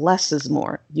talented, less is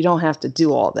more. You don't have to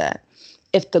do all that.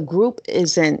 If the group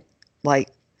isn't like,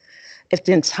 if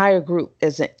the entire group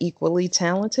isn't equally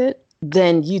talented,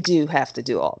 then you do have to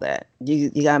do all that.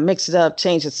 You got to mix it up,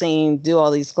 change the scene, do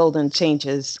all these golden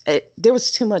changes. There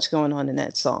was too much going on in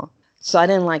that song. So I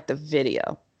didn't like the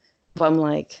video. But I'm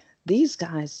like, these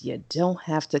guys, you don't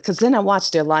have to. Because then I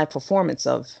watched their live performance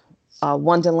of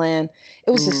Wonderland.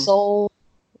 It was a soul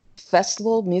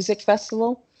festival, music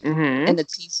festival. And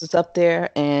ATEEZ was up there,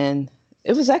 and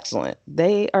it was excellent.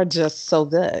 They are just so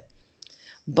good.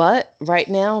 But right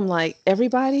now, I'm like,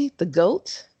 everybody, the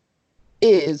GOAT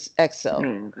is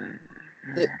EXO.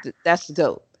 That's the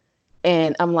GOAT.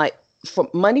 And I'm like, for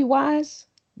money wise,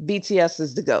 BTS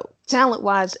is the GOAT. Talent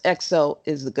wise, EXO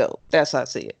is the GOAT. That's how I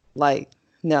see it. Like,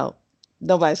 no,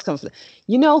 nobody's coming for that.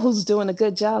 You know who's doing a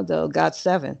good job though?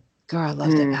 GOT7. Girl, I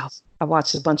love that house. I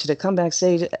watched a bunch of the comeback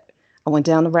stage. I went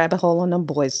down the rabbit hole on them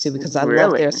boys too, because I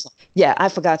love their song. Yeah, I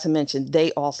forgot to mention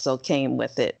they also came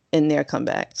with it in their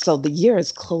comeback. So the year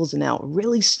is closing out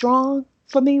really strong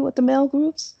for me with the male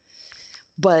groups.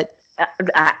 But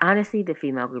I honestly, the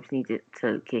female groups need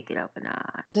to kick it up a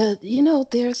notch. You know,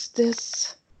 there's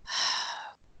this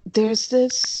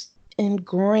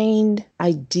ingrained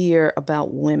idea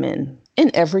about women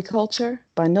in every culture,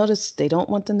 but I notice they don't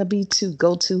want them to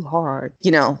go too hard.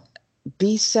 You know,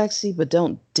 be sexy, but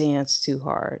don't dance too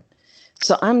hard.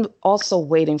 So I'm also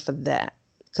waiting for that,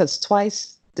 because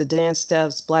Twice, the dance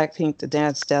steps, Blackpink, the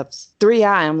dance steps, 3i,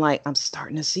 I'm like, I'm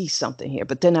starting to see something here.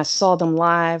 But then I saw them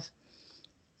live,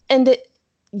 and it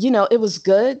was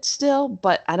good still,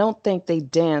 but I don't think they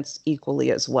danced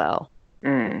equally as well,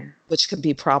 which could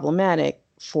be problematic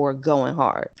for going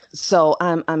hard. So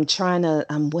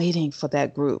I'm waiting for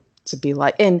that group to be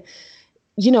like, and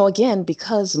you know, again,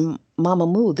 because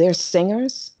Mamamoo, they're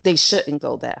singers, they shouldn't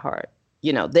go that hard.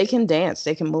 You know, they can dance,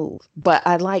 they can move. But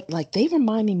I like they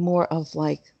remind me more of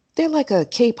like, they're like a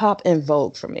K-pop in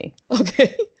Vogue for me.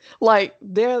 Okay. Like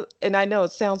and I know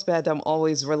it sounds bad that I'm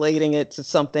always relating it to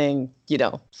something, you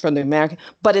know, from the American,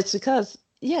 but it's because,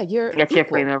 that's your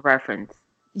frame of reference.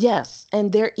 Yes.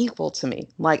 And they're equal to me.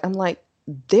 Like, I'm like,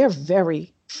 they're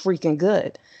very freaking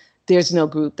good. There's no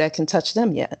group that can touch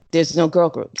them yet. There's no girl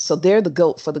group. So they're the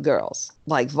GOAT for the girls.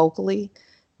 Like, vocally,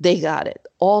 they got it.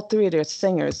 All three of their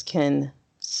singers can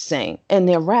sing. And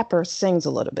their rapper sings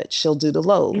a little bit. She'll do the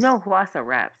lows. You know, Hwasa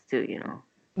raps too, you know.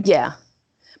 Yeah.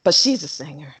 But she's a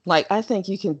singer. Like, I think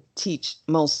you can teach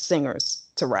most singers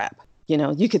to rap. You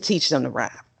know, you could teach them to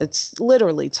rap. It's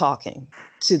literally talking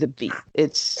to the beat.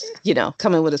 It's, you know,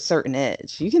 coming with a certain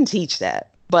edge. You can teach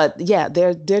that. But yeah,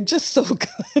 they're just so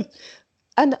good.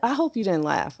 And I hope you didn't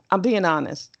laugh. I'm being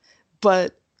honest.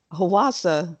 But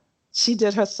Hawassa, she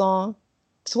did her song.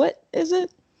 Twit, is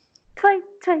it? Twink,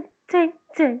 twink, twink,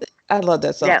 twink. I love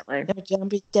that song. That one.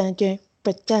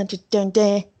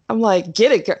 I'm like,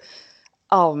 get it, girl.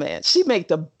 Oh man, she make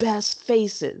the best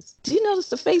faces. Do you notice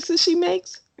the faces she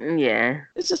makes? Yeah.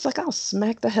 It's just like I'll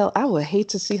smack the hell. I would hate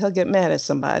to see her get mad at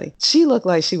somebody. She looked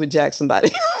like she would jack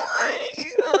somebody.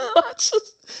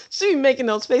 She be making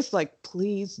those faces like,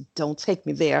 please don't take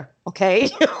me there, okay?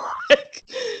 Like,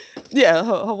 yeah,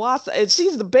 Hawassa, and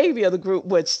she's the baby of the group,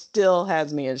 which still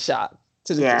has me in shock.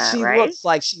 Yeah, She right? looks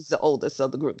like she's the oldest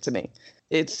of the group to me.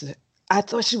 It's I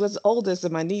thought she was the oldest,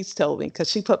 and my niece told me because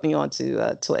she put me onto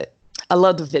Twit. I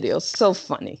love the video. So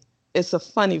funny. It's a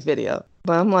funny video.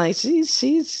 But I'm like,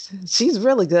 she's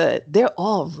really good. They're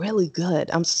all really good.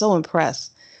 I'm so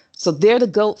impressed. So they're the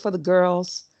GOAT for the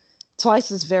girls.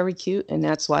 Twice is very cute, and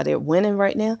that's why they're winning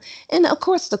right now. And of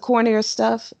course, the cornier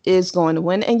stuff is going to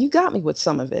win. And you got me with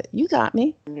some of it. You got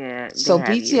me. Yeah. So They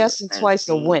have you. BTS and Twice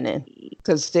are winning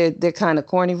because they're kind of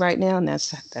corny right now, and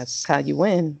that's how you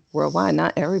win worldwide.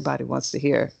 Not everybody wants to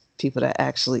hear people that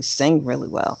actually sing really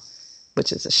well,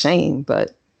 which is a shame.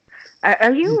 But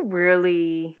Are you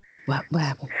really? what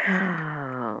happened?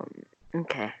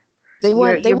 Okay. They You're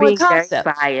want being very concept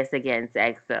biased against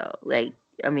EXO. Like,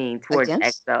 I mean, towards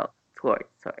against. EXO. Towards.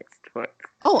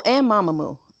 Oh, and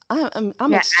Mamamoo. I'm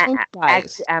Yeah, extremely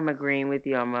biased. I'm agreeing with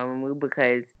you on Mamamoo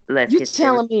because let's You get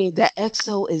telling me that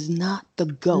EXO is not the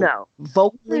GOAT no,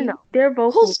 vocally? their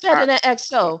vocals Who's better are than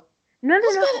EXO? no,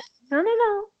 Who's no, better? no, no, no,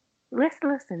 no. Let's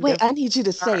listen. Wait, Their I need you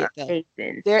to vocals say it are though.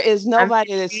 amazing. There is I'm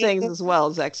nobody that saying sings as well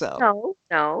as EXO.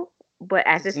 no. But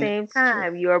at the same It's true.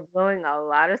 time, you're blowing a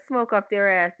lot of smoke up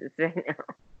their asses right now.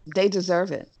 They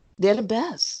deserve it. They're the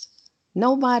best.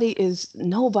 Nobody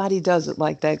does it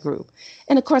like that group.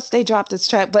 And of course they dropped this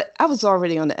track, but I was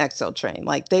already on the EXO train.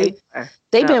 Like they've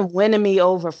been winning me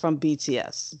over from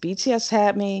BTS. BTS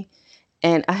had me,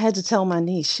 and I had to tell my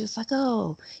niece. She was like,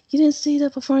 "Oh, you didn't see the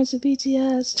performance of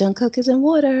BTS? Jungkook is in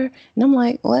water." And I'm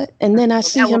like, "What?" And then I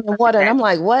see him in water, and I'm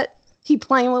like, "What? He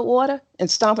playing with water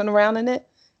and stomping around in it?"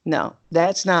 No,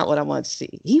 that's not what I want to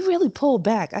see. He really pulled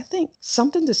back. I think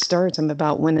something disturbed him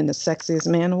about winning the Sexiest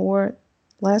Man award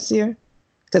last year.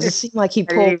 Because it seemed like he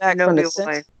pulled back from the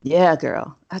sense. Yeah,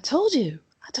 girl. I told you.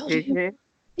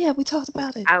 Yeah, we talked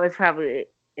about it. I was probably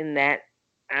in that.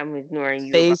 I'm ignoring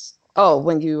you. Phase. Oh,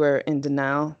 when you were in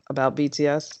denial about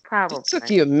BTS? Probably. It took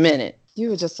you a minute. You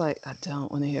were just like, I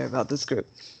don't want to hear about this group.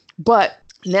 But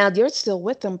now you're still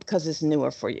with them because it's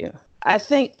newer for you. I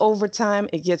think over time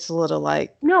it gets a little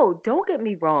like. No, don't get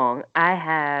me wrong.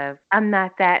 I'm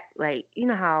not that, like, you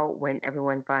know how when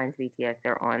everyone finds BTS,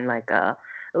 they're on like a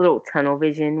little tunnel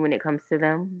vision when it comes to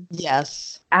them?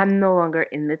 Yes. I'm no longer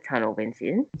in the tunnel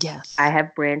vision. Yes. I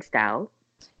have branched out.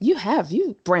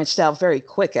 You branched out very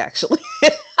quick, actually.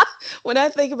 When I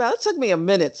think about it, it took me a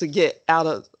minute to get out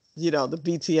of, the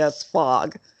BTS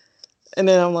fog. And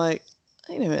then I'm like,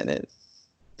 wait a minute.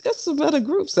 There's some better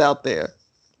groups out there.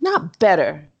 Not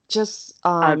better, just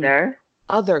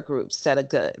other groups that are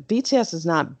good. BTS is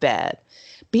not bad.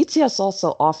 BTS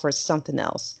also offers something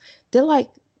else. They're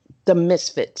like the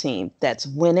misfit team that's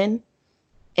winning.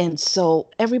 And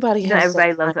so everybody loves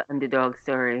an underdog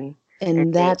story.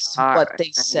 And that's what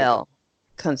they sell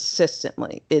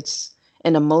consistently. It's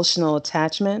an emotional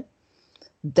attachment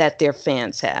that their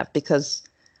fans have. Because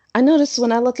I notice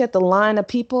when I look at the line of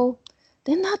people,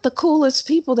 they're not the coolest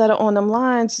people that are on them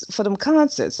lines for them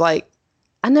concerts. Like,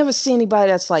 I never see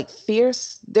anybody that's like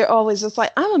fierce. They're always just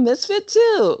like, I'm a misfit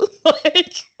too.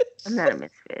 Like, I'm not a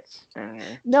misfit.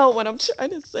 Okay. No, what I'm trying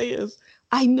to say is,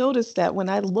 I noticed that when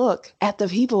I look at the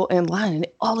people in line and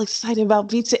they're all excited about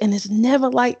BTS, and it's never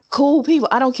like cool people.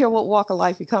 I don't care what walk of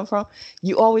life you come from.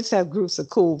 You always have groups of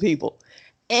cool people.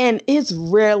 And it's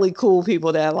rarely cool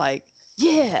people that are like,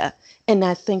 yeah. And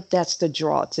I think that's the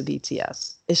draw to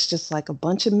BTS. It's just like a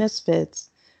bunch of misfits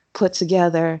put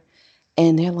together,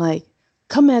 and they're like,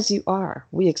 come as you are.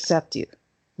 We accept you.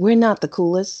 We're not the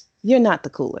coolest. You're not the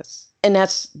coolest. And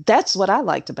that's what I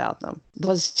liked about them.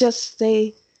 Was just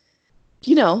they,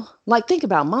 like think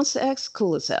about Monsta X,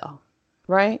 cool as hell,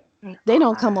 right? They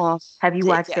don't come off. Have you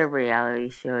watched their reality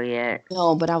show yet?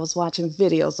 No, but I was watching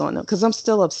videos on them because I'm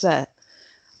still upset.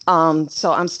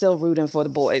 So I'm still rooting for the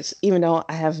boys, even though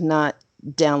I have not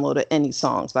downloaded any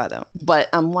songs by them. But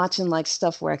I'm watching like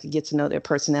stuff where I could get to know their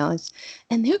personalities,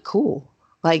 and they're cool.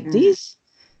 Like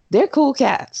they're cool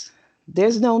cats.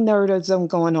 There's no nerdism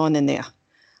going on in there.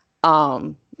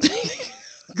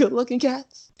 Good looking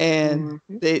cats, and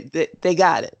they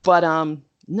got it. But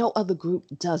no other group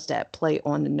does that, play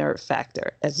on the nerd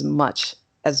factor as much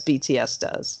as BTS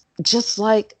does. Just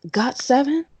like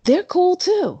GOT7, they're cool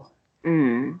too.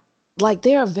 Mm. Like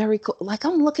they are very cool. Like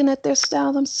I'm looking at their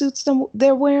style, them suits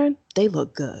they're wearing, they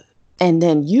look good. And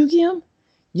then Yugyeom,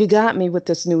 you got me with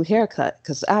this new haircut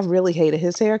because I really hated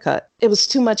his haircut. It was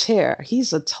too much hair.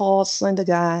 He's a tall, slender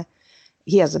guy.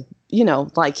 He has a,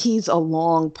 like he's a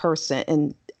long person,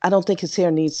 and I don't think his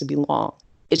hair needs to be long.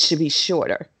 It should be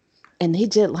shorter. And he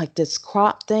did like this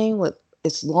crop thing with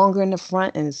it's longer in the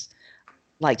front and it's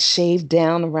like shaved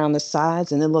down around the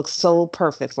sides, and it looks so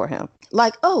perfect for him.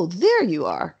 Like, oh, there you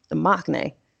are, the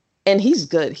Maknae. And he's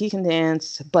good. He can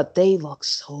dance, but they look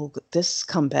so good. This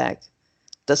comeback,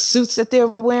 the suits that they're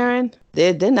wearing,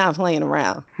 they're not playing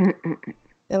around.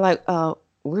 They're like,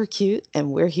 we're cute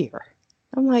and we're here.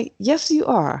 I'm like, yes, you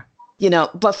are.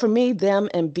 But for me, them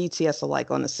and BTS are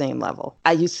like on the same level.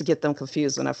 I used to get them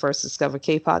confused when I first discovered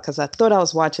K-pop because I thought I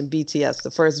was watching BTS, the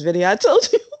first video I told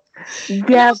you.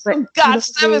 Yeah, but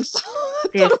GOT7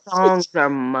 their songs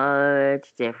are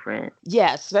much different.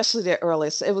 Yeah, especially their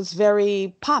earliest. It was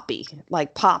very poppy,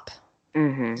 like pop,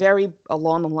 very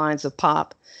along the lines of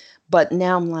pop. But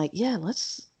now I'm like, yeah,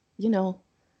 let's, you're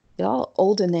all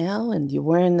older now and you're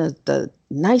wearing the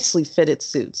nicely fitted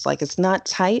suits. Like it's not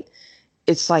tight.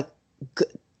 It's like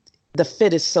good. The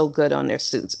fit is so good on their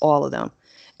suits, all of them.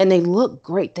 And they look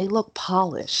great. They look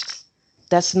polished.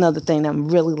 That's another thing I'm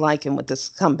really liking with this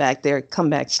comeback. Their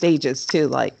comeback stages too.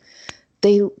 Like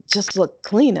they just look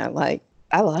cleaner. Like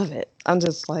I love it. I'm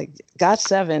just like,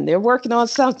 GOT7, they're working on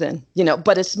something,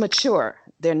 but it's mature.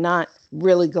 They're not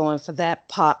really going for that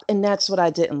pop. And that's what I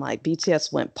didn't like.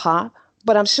 BTS went pop,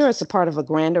 but I'm sure it's a part of a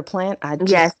grander plan.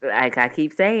 Yes, like I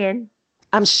keep saying.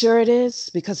 I'm sure it is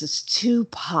because it's too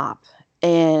pop.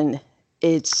 And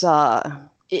it's,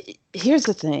 here's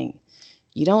the thing.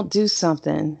 You don't do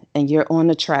something and you're on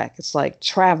the track. It's like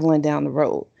traveling down the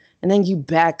road and then you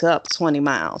back up 20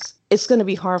 miles. It's going to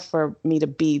be hard for me to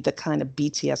be the kind of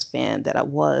BTS fan that I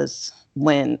was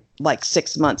when like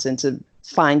 6 months into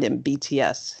finding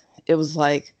BTS. It was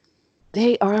like,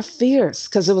 they are fierce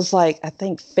because it was like, I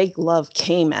think Fake Love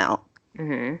came out.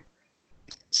 Mm-hmm.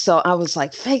 So I was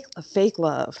like, fake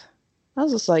love. I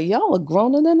was just like, y'all are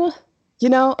growner than a,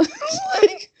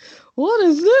 like, what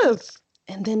is this?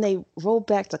 And then they rolled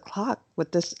back the clock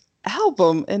with this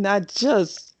album, and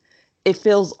it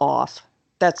feels off.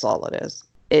 That's all it is.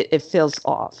 It feels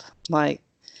off. Like,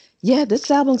 yeah,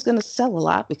 this album's going to sell a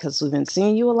lot because we've been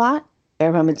seeing you a lot.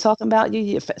 Everyone been talking about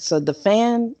you. So the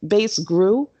fan base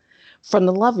grew from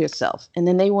the Love Yourself. And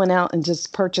then they went out and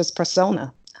just purchased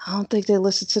Persona. I don't think they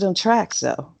listened to them tracks,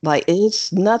 though. Like,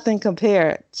 it's nothing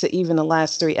compared to even the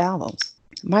last 3 albums.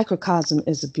 Microcosm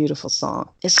is a beautiful song.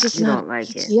 It's just not a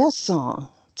BTS song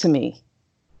to me.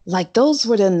 Like those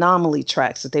were the anomaly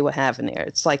tracks that they would have in there.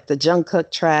 It's like the Jungkook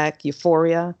track,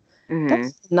 Euphoria.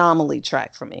 That's the anomaly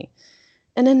track for me.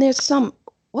 And then there's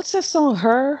what's that song,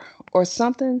 Her or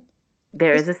something?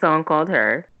 There is a song called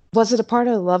Her. Was it a part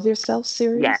of the Love Yourself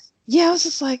series? Yeah. Yeah, I was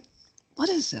just like, what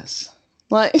is this?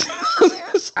 Like,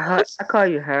 I call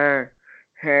you Her.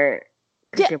 Her.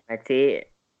 Yeah. You're my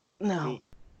tit. No.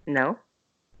 No?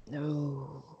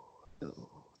 No,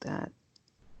 that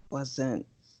wasn't,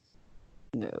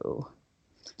 no.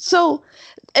 So,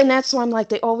 and that's why I'm like,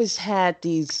 they always had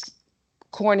these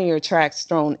cornier tracks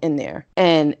thrown in there.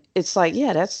 And it's like,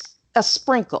 yeah, that's a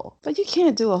sprinkle. But you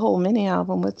can't do a whole mini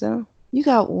album with them. You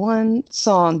got one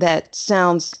song that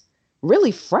sounds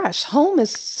really fresh. Home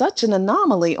is such an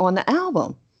anomaly on the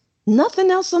album.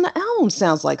 Nothing else on the album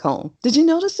sounds like Home. Did you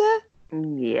notice that?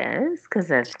 Yes, because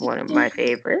that's one of my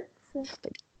favorites.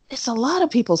 It's a lot of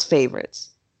people's favorites,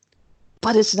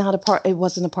 but it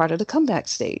wasn't a part of the comeback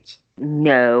stage.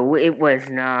 No, it was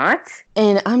not.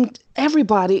 And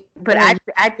everybody. But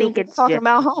I think it's talking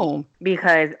about Home.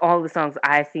 Because all the songs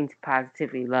I seem to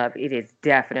positively love, it is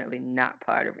definitely not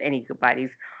part of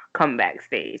anybody's comeback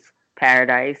stage.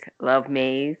 Paradise, Love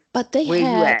Maze. But they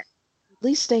at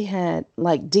least they had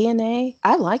like DNA.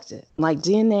 I liked it. Like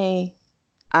DNA.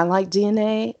 I like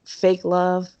DNA, Fake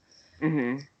Love.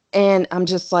 Mm-hmm. And I'm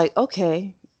just like,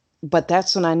 okay. But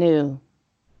that's when I knew,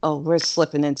 oh, we're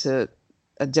slipping into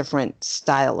a different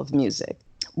style of music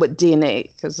with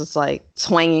DNA. Because it's like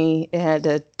twangy. It had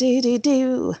the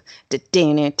dee-dee-doo,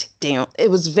 the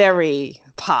it was very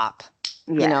pop.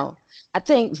 Yeah. I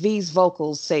think V's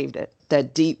vocals saved it.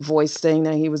 That deep voice thing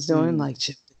that he was doing, like,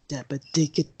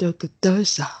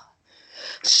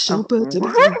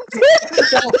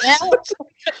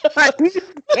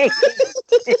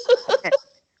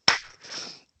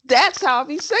 that's how I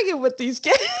be singing with these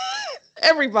kids.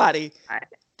 Everybody.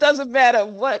 Doesn't matter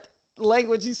what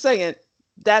language you singing.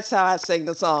 That's how I sing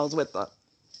the songs with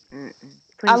them.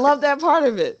 I Please. love that part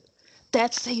of it.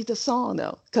 That saved the song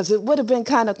though, because it would have been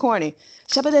kind of corny.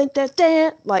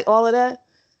 Like all of that.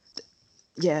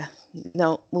 Yeah,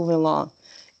 no, moving along.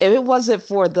 If it wasn't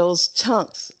for those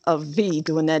chunks of V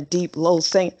doing that deep low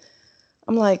sing,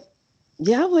 I'm like,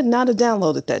 yeah, I would not have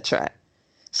downloaded that track.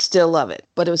 Still love it.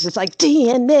 But it was just like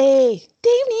DNA.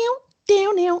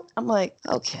 Down. I'm like,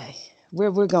 okay,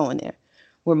 we're going there.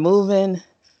 We're moving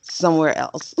somewhere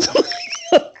else.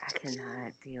 I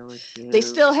cannot deal with you. They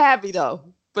still happy though.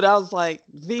 But I was like,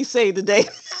 V say the day.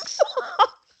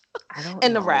 I don't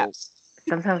And know. the raps.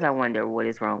 Sometimes I wonder what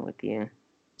is wrong with you.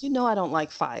 You know I don't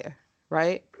like fire,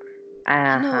 right? Uh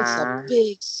I know it's a huh.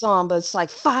 big song, but it's like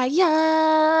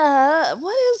fire.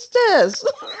 What is this?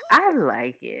 I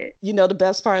like it. You know the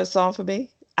best part of the song for me?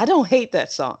 I don't hate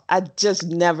that song. I just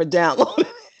never downloaded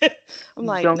it. I'm You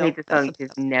like, don't hate nope, the that's song, a you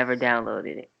just never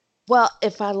downloaded it. well,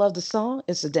 if I love the song,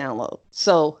 it's a download.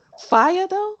 So fire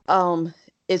though,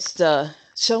 it's the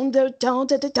shon do don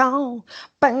da da don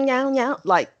bang yow yow.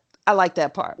 Like I like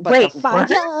that part. But the Wait, fire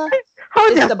what?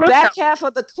 Hold is up, the hold back up. half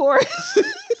of the chorus.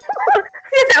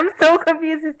 I'm so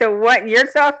confused as to what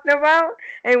you're talking about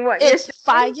and what you're It's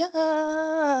saying.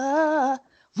 fire.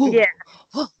 Woo, Yeah.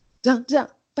 woo, dun, dun,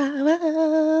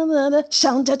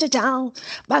 shon da da don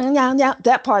bang yow yow.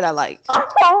 That part I like.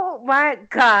 Oh my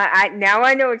God. Now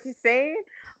I know what you're saying,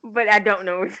 but I don't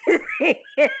know what you're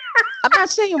saying. I'm not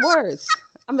saying words.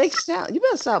 I make sound. You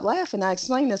better stop laughing. I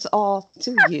explain this all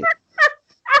to you.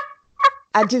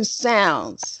 I do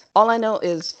sounds. All I know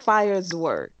is fire is the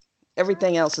word.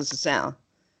 Everything else is a sound.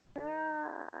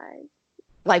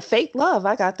 Like fake love,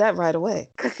 I got that right away.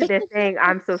 Because Fake, they're saying,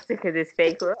 I'm so sick of this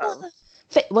fake fake love. love.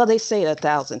 Well, they say it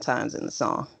 1,000 times in the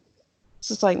song. It's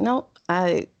just like, nope,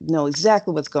 I know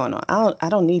exactly what's going on. I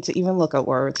don't need to even look at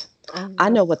words. Oh, I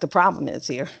no. know what the problem is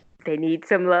here. They need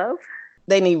some love.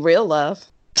 They need real love.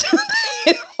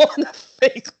 They don't want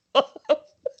fake love.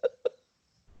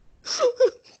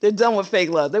 They're done with fake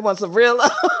love. They want some real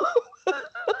love.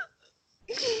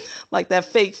 Like that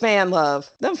fake fan love.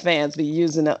 Them fans be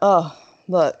using it. Oh,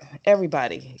 look,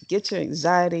 everybody, get your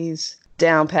anxieties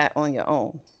down pat on your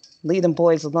own. Leave them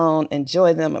boys alone.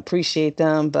 Enjoy them, appreciate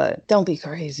them, but don't be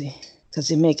crazy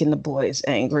because you're making the boys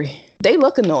angry. They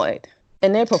look annoyed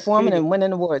and they're performing and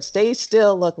winning awards. They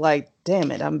still look like,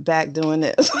 damn it, I'm back doing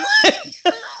this.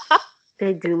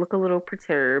 They do look a little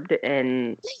perturbed,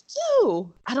 and They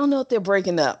do. I don't know if they're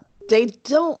breaking up. They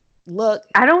don't look.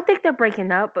 I don't think they're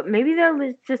breaking up, but maybe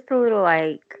they're just a little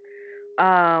like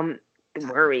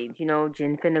worried.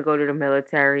 Jin finna go to the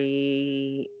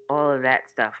military. All of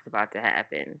that stuff's about to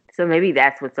happen. So maybe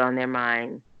that's what's on their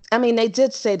mind. I mean, they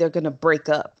did say they're going to break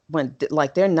up when,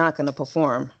 like, they're not going to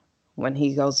perform when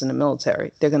he goes in the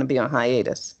military. They're going to be on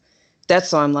hiatus.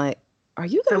 That's why I'm like, are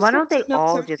you guys? So why don't they going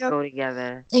all to the just military go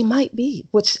together? They might be,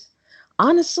 which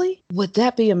honestly, would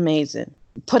that be amazing?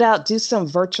 Do some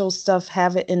virtual stuff,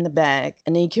 have it in the bag,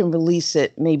 and then you can release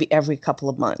it maybe every couple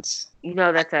of months. I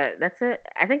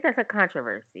think that's a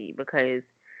controversy because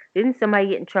didn't somebody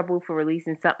get in trouble for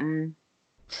releasing something?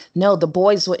 No, the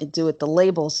boys wouldn't do it. The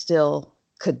label still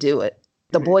could do it.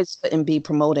 The boys wouldn't be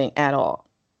promoting at all.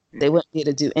 They wouldn't be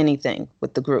able to do anything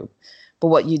with the group. But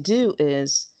what you do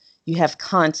is you have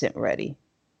content ready.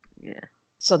 Yeah.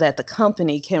 So that the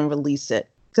company can release it.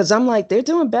 Because I'm like, they're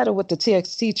doing better with the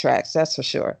TXT tracks, that's for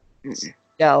sure.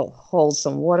 They'll hold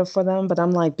some water for them. But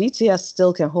I'm like, BTS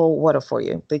still can hold water for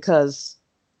you because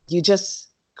you just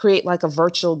create like a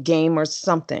virtual game or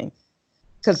something.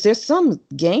 Because there's some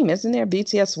game, isn't there?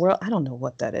 BTS World? I don't know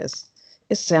what that is.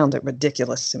 It sounded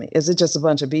ridiculous to me. Is it just a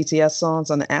bunch of BTS songs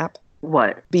on the app?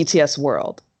 What? BTS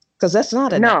World. Because that's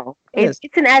not an app. No, it's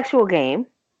an actual game.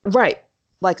 Right.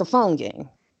 Like a phone game.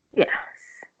 Yes.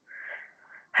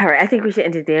 All right. I think we should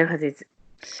end it there because it's...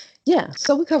 Yeah.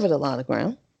 So we covered a lot of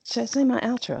ground. Should I say my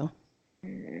outro?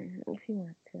 If you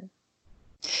want to.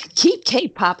 Keep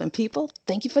K-popping, people.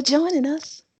 Thank you for joining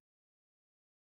us.